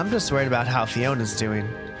anything, I'm just worried about how Fiona's doing.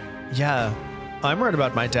 Yeah, I'm worried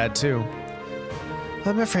about my dad, too.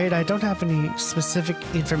 I'm afraid I don't have any specific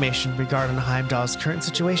information regarding Heimdall's current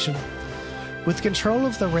situation. With control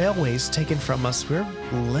of the railways taken from us, we're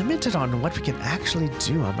limited on what we can actually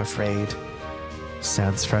do, I'm afraid.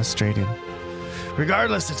 Sounds frustrating.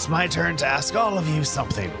 Regardless, it's my turn to ask all of you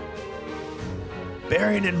something.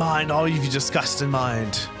 Bearing in mind all you've discussed in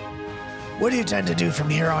mind, what do you intend to do from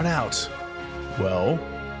here on out? Well,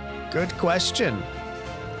 good question.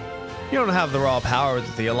 You don't have the raw power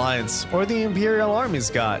that the Alliance or the Imperial Army's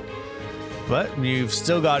got, but you've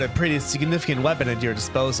still got a pretty significant weapon at your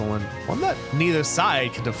disposal, and one that neither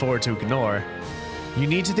side can afford to ignore. You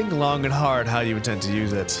need to think long and hard how you intend to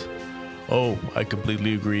use it. Oh, I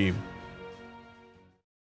completely agree.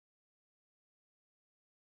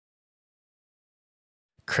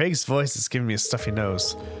 Craig's voice is giving me a stuffy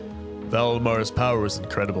nose. Valmar's power is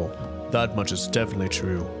incredible. That much is definitely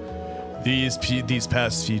true. These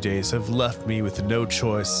past few days have left me with no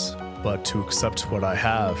choice but to accept what I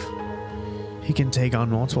have. He can take on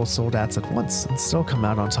multiple soldats at once and still come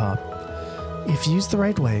out on top. If used the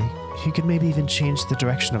right way, he could maybe even change the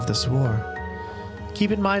direction of this war.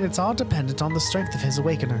 Keep in mind, it's all dependent on the strength of his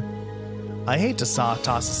awakener. I hate to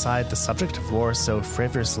toss aside the subject of war so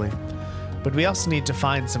frivolously, but we also need to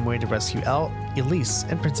find some way to rescue Elise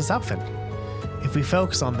and Princess Outfit. If we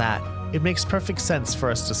focus on that, it makes perfect sense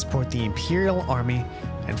for us to support the Imperial Army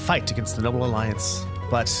and fight against the Noble Alliance.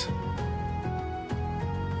 But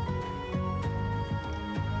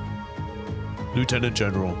Lieutenant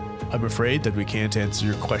General, I'm afraid that we can't answer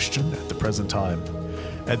your question at the present time.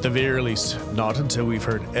 At the very least, not until we've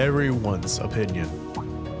heard everyone's opinion.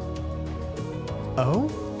 Oh?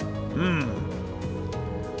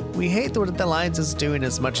 We hate what the Alliance is doing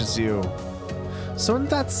as much as you. So in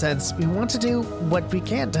that sense, we want to do what we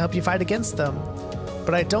can to help you fight against them.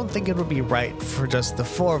 But I don't think it would be right for just the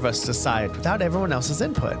four of us to decide without everyone else's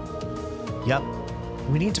input. Yup,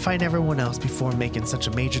 we need to find everyone else before making such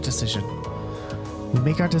a major decision. We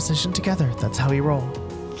make our decision together, that's how we roll.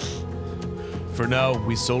 For now,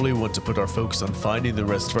 we solely want to put our focus on finding the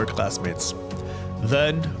rest of our classmates.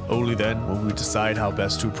 Then, only then, will we decide how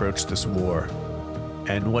best to approach this war,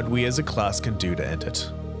 and what we as a class can do to end it.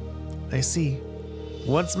 I see.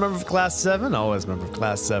 Once a member of Class 7, always a member of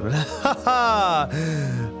Class 7. Ha ha!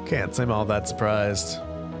 Can't say I'm all that surprised.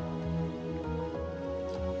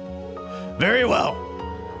 Very well.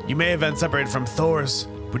 You may have been separated from Thor's,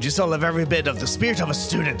 but you still have every bit of the spirit of a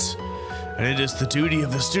student. And it is the duty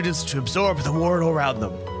of the students to absorb the world around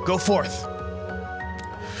them. Go forth.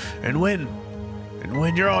 And when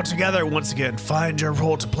you're all together once again, find your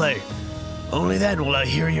role to play. Only then will I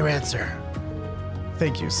hear your answer.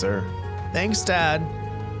 Thank you, sir. Thanks, Dad.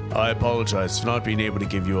 I apologize for not being able to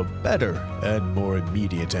give you a better and more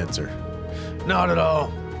immediate answer. Not at all.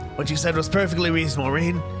 What you said was perfectly reasonable,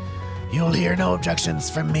 Reen. You'll hear no objections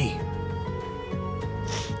from me.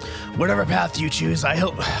 Whatever path you choose, I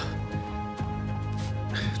hope...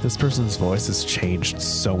 This person's voice has changed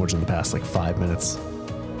so much in the past, 5 minutes.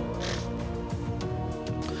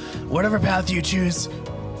 Whatever path you choose,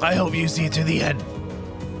 I hope you see it to the end.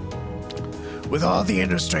 With all the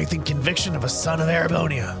inner strength and conviction of a son of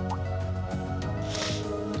Arabonia.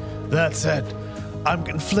 That said, I'm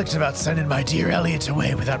conflicted about sending my dear Elliot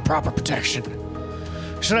away without proper protection.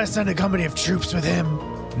 Should I send a company of troops with him?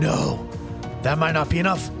 No, that might not be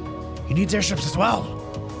enough. He needs airships as well.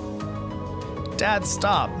 Dad,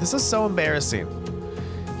 stop. This is so embarrassing.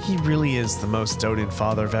 He really is the most doting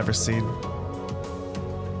father I've ever seen.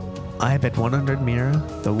 I bet 100 Mira,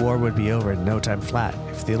 the war would be over in no time flat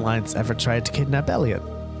if the Alliance ever tried to kidnap Elliot.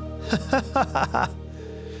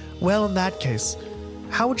 Well, in that case,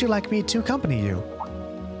 how would you like me to accompany you?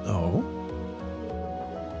 Oh?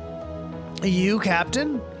 You,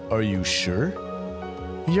 Captain? Are you sure?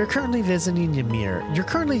 You're currently visiting Ymir. You're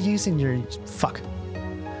currently using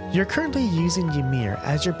Ymir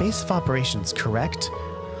as your base of operations, correct?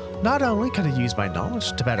 Not only could I use my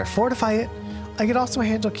knowledge to better fortify it, I could also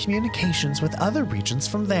handle communications with other regions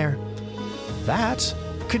from there. That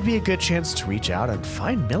could be a good chance to reach out and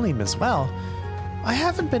find Milliam as well. I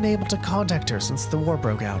haven't been able to contact her since the war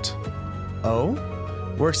broke out. Oh?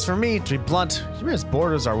 Works for me, to be blunt. Ymir's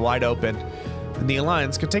borders are wide open, and the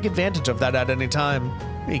Alliance could take advantage of that at any time.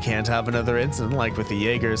 We can't have another incident like with the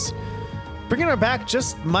Jaegers. Bringing her back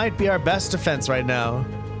just might be our best defense right now.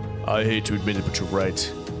 I hate to admit it, but you're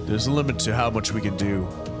right. There's a limit to how much we can do.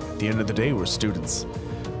 At the end of the day, we're students.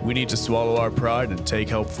 We need to swallow our pride and take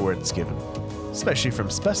help for what it's given. Especially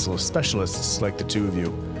from specialists like the two of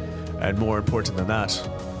you. And more important than that,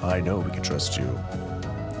 I know we can trust you.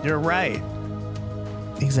 You're right.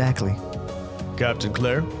 Exactly. Captain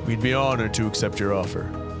Claire, we'd be honored to accept your offer.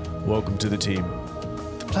 Welcome to the team.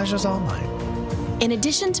 The pleasure's all mine. In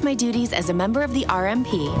addition to my duties as a member of the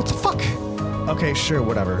RMP... What the fuck? Okay, sure,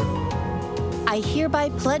 whatever. I hereby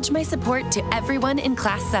pledge my support to everyone in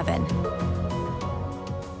Class 7.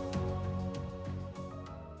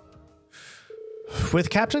 With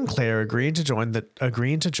Captain Claire agreeing to join,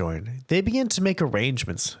 they began to make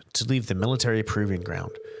arrangements to leave the military proving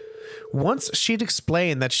ground. Once she'd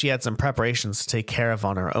explained that she had some preparations to take care of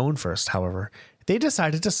on her own first, however, they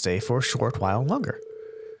decided to stay for a short while longer.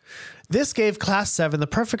 This gave Class 7 the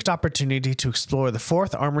perfect opportunity to explore the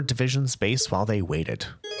 4th Armored Division's base while they waited.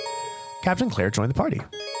 Captain Claire joined the party.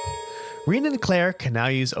 Reen and Claire can now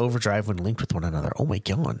use overdrive when linked with one another. Oh my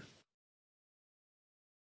god.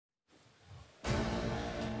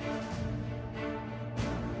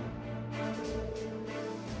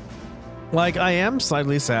 I am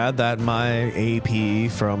slightly sad that my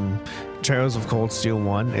AP from Trails of Cold Steel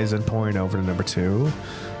 1 isn't pouring over to number 2.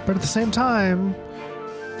 But at the same time,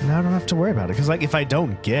 now I don't have to worry about it. Because, like, if I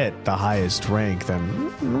don't get the highest rank,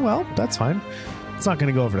 then, well, that's fine. It's not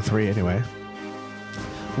going to go over to 3 anyway.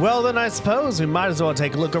 Well, then I suppose we might as well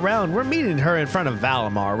take a look around. We're meeting her in front of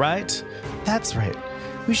Valimar, right? That's right.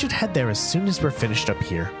 We should head there as soon as we're finished up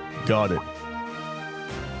here. Got it.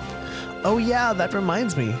 Oh yeah, that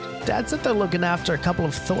reminds me. Dad said they're looking after a couple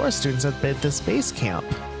of Thor students at the space camp.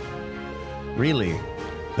 Really?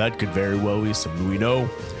 That could very well be something we know.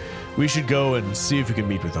 We should go and see if we can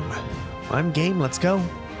meet with them. I'm game, let's go.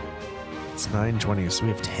 It's 9:20, so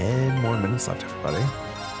we have 10 more minutes left, everybody.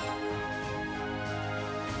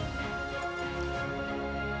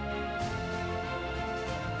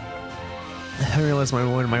 I realize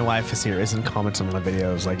when my wife is here isn't commenting on my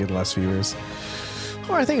videos, I get less viewers.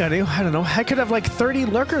 Or I think I do. I don't know. I could have like 30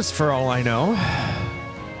 lurkers for all I know.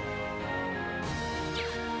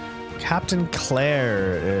 Captain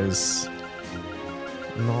Claire is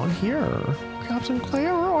not here. Captain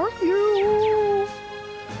Claire, where are you?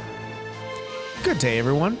 Good day,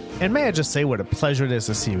 everyone. And may I just say what a pleasure it is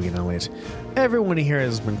to see you again, Elliot. Everyone here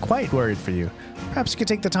has been quite worried for you. Perhaps you could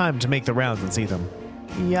take the time to make the rounds and see them.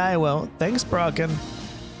 Yeah, I will. Thanks, Brocken.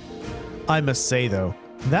 I must say, though,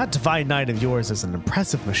 that Divine Knight of yours is an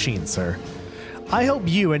impressive machine, sir. I hope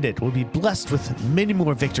you and it will be blessed with many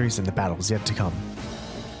more victories in the battles yet to come.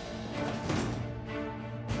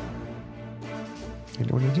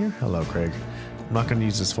 Anyone in here? Hello, Craig. I'm not going to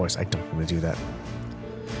use this voice. I don't want to do that.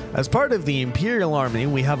 As part of the Imperial Army,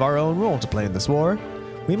 we have our own role to play in this war.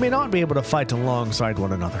 We may not be able to fight alongside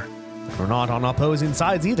one another. We're not on opposing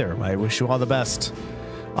sides either. I wish you all the best.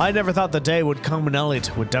 I never thought the day would come when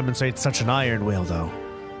Elliot would demonstrate such an iron will, though.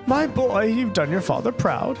 My boy, you've done your father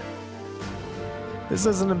proud. This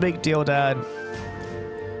isn't a big deal, Dad.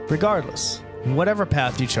 Regardless, whatever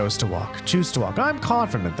path you choose to walk, I'm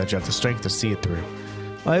confident that you have the strength to see it through.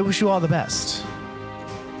 I wish you all the best.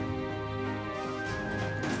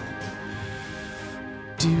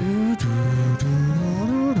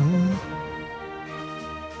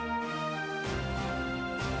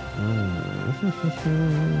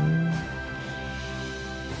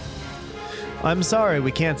 I'm sorry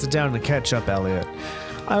we can't sit down and catch up, Elliot.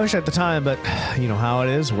 I wish at the time, but you know how it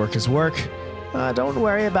is. Work is work. Don't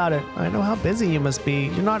worry about it. I know how busy you must be.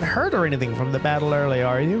 You're not hurt or anything from the battle early,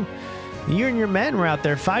 are you? You and your men were out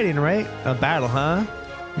there fighting, right? A battle, huh?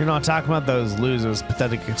 You're not talking about those losers'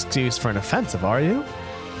 pathetic excuse for an offensive, are you?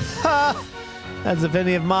 Ha! As if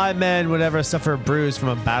any of my men would ever suffer a bruise from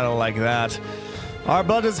a battle like that. Our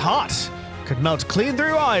blood is hot. Could melt clean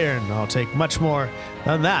through iron. I'll take much more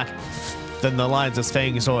than that than the lines of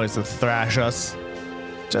Fang's toys to thrash us.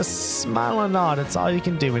 Just smile and nod. It's all you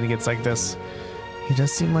can do when he gets like this. He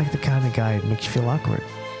does seem like the kind of guy who'd make you feel awkward.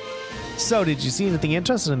 So, did you see anything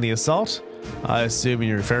interesting in the assault? I assume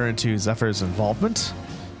you're referring to Zephyr's involvement?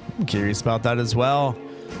 I'm curious about that as well.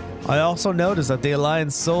 I also noticed that the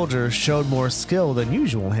Alliance soldiers showed more skill than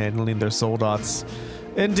usual handling their soldats.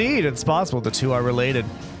 Indeed, it's possible the two are related.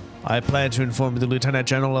 I plan to inform the Lieutenant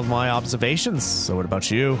General of my observations, so what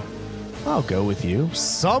about you? I'll go with you.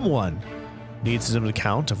 Someone needs an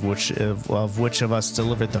account of which of us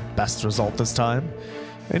delivered the best result this time.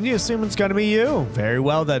 And you assume it's gonna be you. Very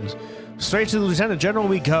well then. Straight to the Lieutenant General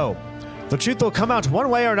we go. The truth will come out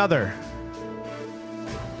one way or another.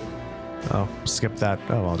 Oh, skip that.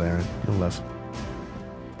 Oh well, Darren, you'll live.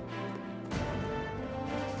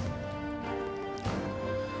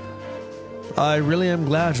 I really am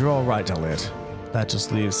glad you're all right, Elliot. That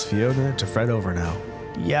just leaves Fiona to fret over now.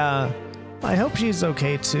 Yeah, I hope she's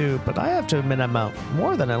okay too, but I have to admit I'm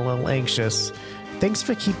more than a little anxious. Thanks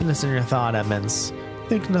for keeping us in your thought, Emmons.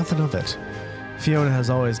 Think nothing of it. Fiona has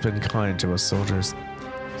always been kind to us soldiers,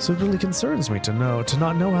 so it really concerns me to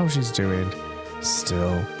not know how she's doing.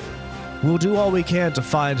 Still, we'll do all we can to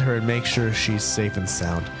find her and make sure she's safe and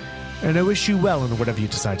sound. And I wish you well in whatever you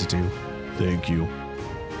decide to do. Thank you.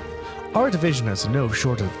 Our division has no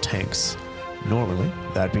shortage of tanks. Normally,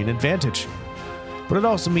 that'd be an advantage. But it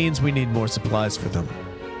also means we need more supplies for them.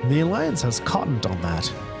 The Alliance has cottoned on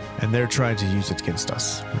that, and they're trying to use it against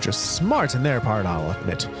us, which is smart in their part, I'll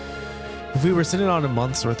admit. If we were sitting on a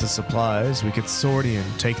month's worth of supplies, we could sortie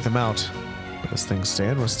and take them out. But as things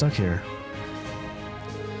stand, we're stuck here.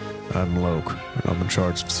 I'm Loke, and I'm in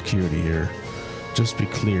charge of security here. Just be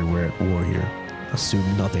clear, we're at war here.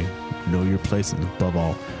 Assume nothing. Know your place, and above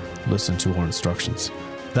all, listen to our instructions.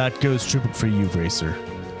 That goes triple for you, Racer.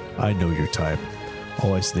 I know your type.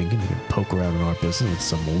 Always thinking you can poke around in our business with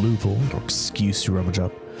some loophole or excuse to rummage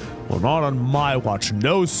up. Well, not on my watch.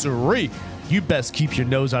 No, siree. You best keep your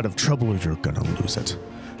nose out of trouble or you're gonna lose it.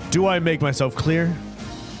 Do I make myself clear?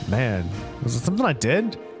 Man, was it something I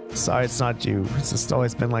did? Sorry, it's not you. It's just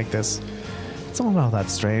always been like this. It's all not that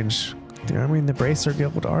strange. The Army and the Bracer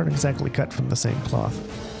Guild aren't exactly cut from the same cloth.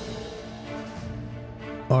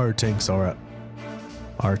 Our tanks are out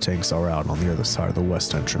on the other side of the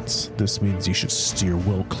west entrance. This means you should steer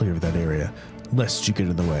well clear of that area, lest you get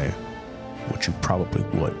in the way, which you probably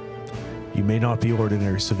would. You may not be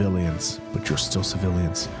ordinary civilians, but you're still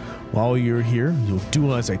civilians. While you're here, you'll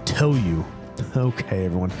do as I tell you. Okay,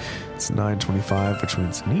 everyone. It's 9:25, which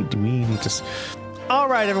means we need to... All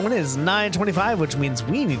right, everyone, it is 9:25, which means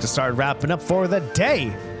we need to start wrapping up for the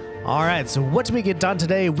day. All right, so what did we get done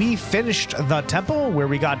today? We finished the temple where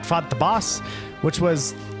we fought the boss, which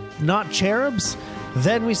was not cherubs.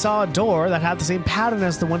 Then we saw a door that had the same pattern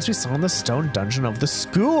as the ones we saw in the stone dungeon of the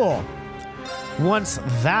school. Once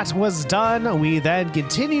that was done, we then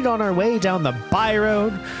continued on our way down the by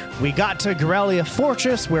road. We got to Corellia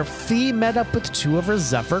Fortress, where Fee met up with two of her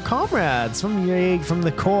Zephyr comrades from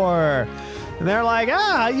the Corps. And they're like,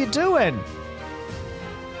 how you doing?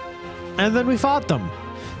 And then we fought them.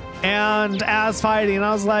 And as fighting,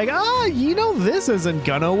 I was like, this isn't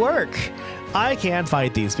gonna work. I can't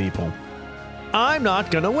fight these people. I'm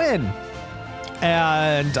not gonna win.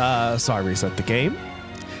 And so I reset the game.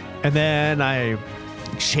 And then I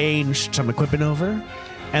changed some equipment over.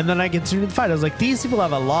 And then I continued the fight. I was like, these people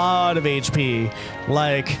have a lot of HP.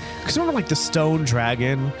 Like, because remember like the Stone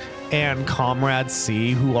Dragon and Comrade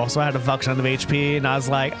C, who also had a fuck ton of HP. And I was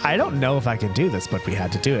like, I don't know if I can do this, but we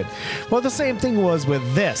had to do it. Well, the same thing was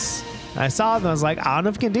with this. I saw them, I was like, I don't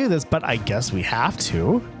know if we can do this, but I guess we have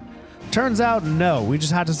to. Turns out, no, we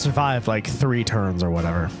just had to survive like 3 turns or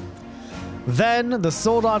whatever. Then the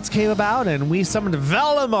Soldats came about and we summoned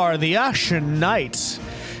Valimar, the Ashen Knight.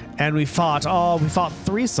 And we fought 3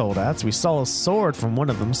 Soldats. We saw a sword from one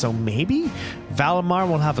of them, so maybe Valimar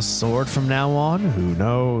will have a sword from now on. Who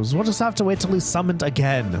knows? We'll just have to wait till he's summoned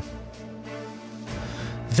again.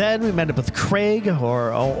 Then we met up with Craig,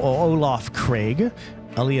 or Olaf Craig,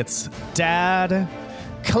 Elliot's dad.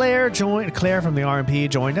 Claire from the RMP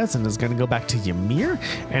joined us and is going to go back to Ymir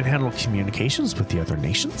and handle communications with the other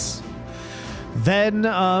nations. Then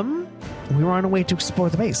we were on our way to explore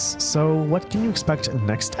the base. So what can you expect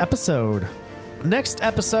next episode? Next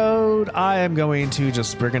episode, we're going to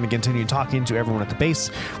continue talking to everyone at the base.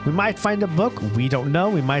 We might find a book. We don't know.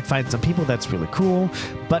 We might find some people that's really cool.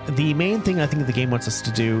 But the main thing I think the game wants us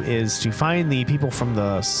to do is to find the people from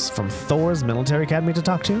Thor's military academy to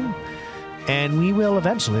talk to. And we will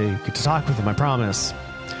eventually get to talk with them, I promise.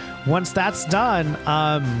 Once that's done,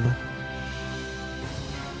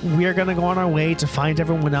 we are going to go on our way to find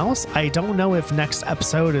everyone else. I don't know if next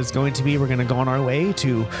episode is going to be we're going to go on our way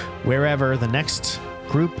to wherever the next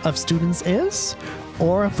group of students is,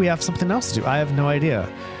 or if we have something else to do. I have no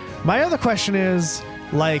idea. My other question is,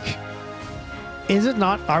 like, is it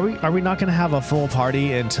not, are we not going to have a full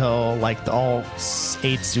party until like all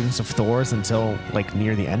 8 students of Thor's until like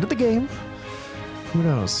near the end of the game? Who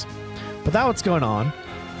knows? But that's what's going on.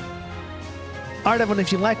 Alright, everyone,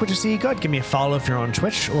 if you like what you see, go ahead, give me a follow if you're on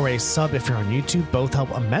Twitch, or a sub if you're on YouTube. Both help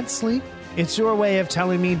immensely. It's your way of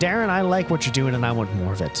telling me, Darren, I like what you're doing and I want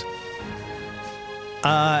more of it.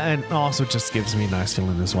 And also just gives me a nice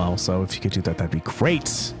feeling as well. So if you could do that, that'd be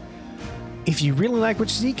great. If you really like what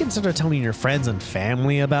you see, consider telling your friends and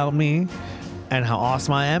family about me and how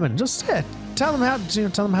awesome I am, and just tell them how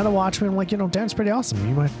to watch me. I'm like, Darren's pretty awesome.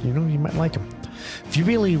 You might like him. If you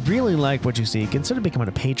really, really like what you see, consider becoming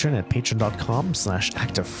a patron at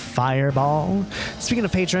patreon.com/activefireball. Speaking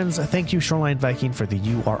of patrons, thank you, Shoreline Viking, for the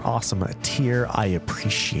You Are Awesome tier. I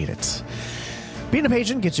appreciate it. Being a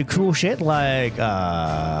patron gets you cool shit like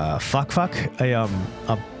a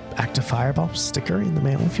Active Fireball sticker in the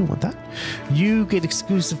mail if you want that. You get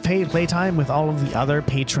exclusive paid playtime with all of the other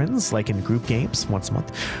patrons, like in group games once a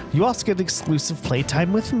month. You also get exclusive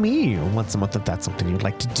playtime with me once a month if that's something you'd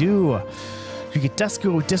like to do. You get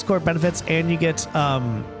Discord benefits, and you get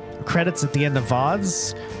credits at the end of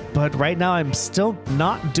VODs. But right now I'm still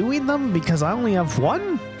not doing them because I only have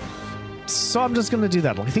 1. So I'm just going to do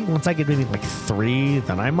that. I think once I get maybe like 3,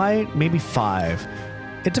 then I might, maybe 5.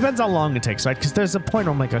 It depends how long it takes, right? Because there's a point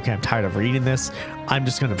where I'm like, okay, I'm tired of reading this. I'm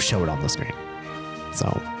just going to show it on the screen.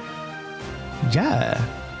 So, yeah.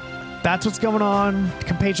 That's what's going on.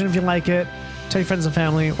 Become patron if you like it. Tell your friends and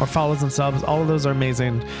family, or follows and subs. All of those are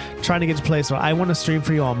amazing. Trying to get to play, so I want to stream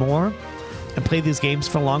for you all more and play these games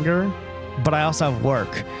for longer, but I also have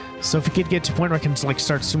work. So if we could get to a point where I can like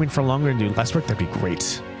start streaming for longer and do less work, that'd be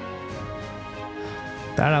great.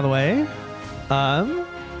 That out of the way.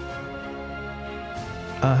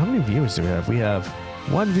 How many viewers do we have? We have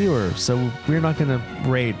 1 viewer, so we're not gonna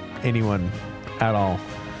rate anyone at all.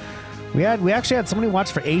 We actually had somebody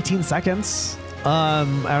watch for 18 seconds,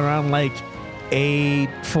 around like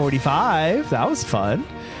 8:45. That was fun.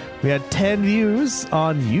 We had 10 views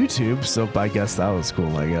on YouTube, so I guess that was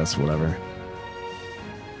cool. I guess whatever.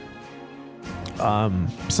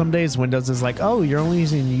 Some days Windows is like, oh, you're only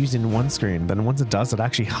using one screen. Then once it does, it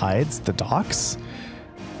actually hides the docs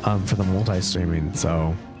for the multi-streaming.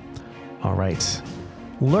 So, all right.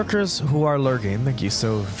 Lurkers who are lurking, thank you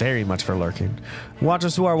so very much for lurking.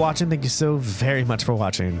 Watchers who are watching, thank you so very much for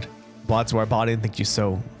watching. Bots who are botting, thank you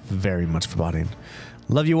so very much for botting.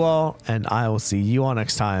 Love you all, and I will see you all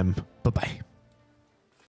next time. Bye-bye.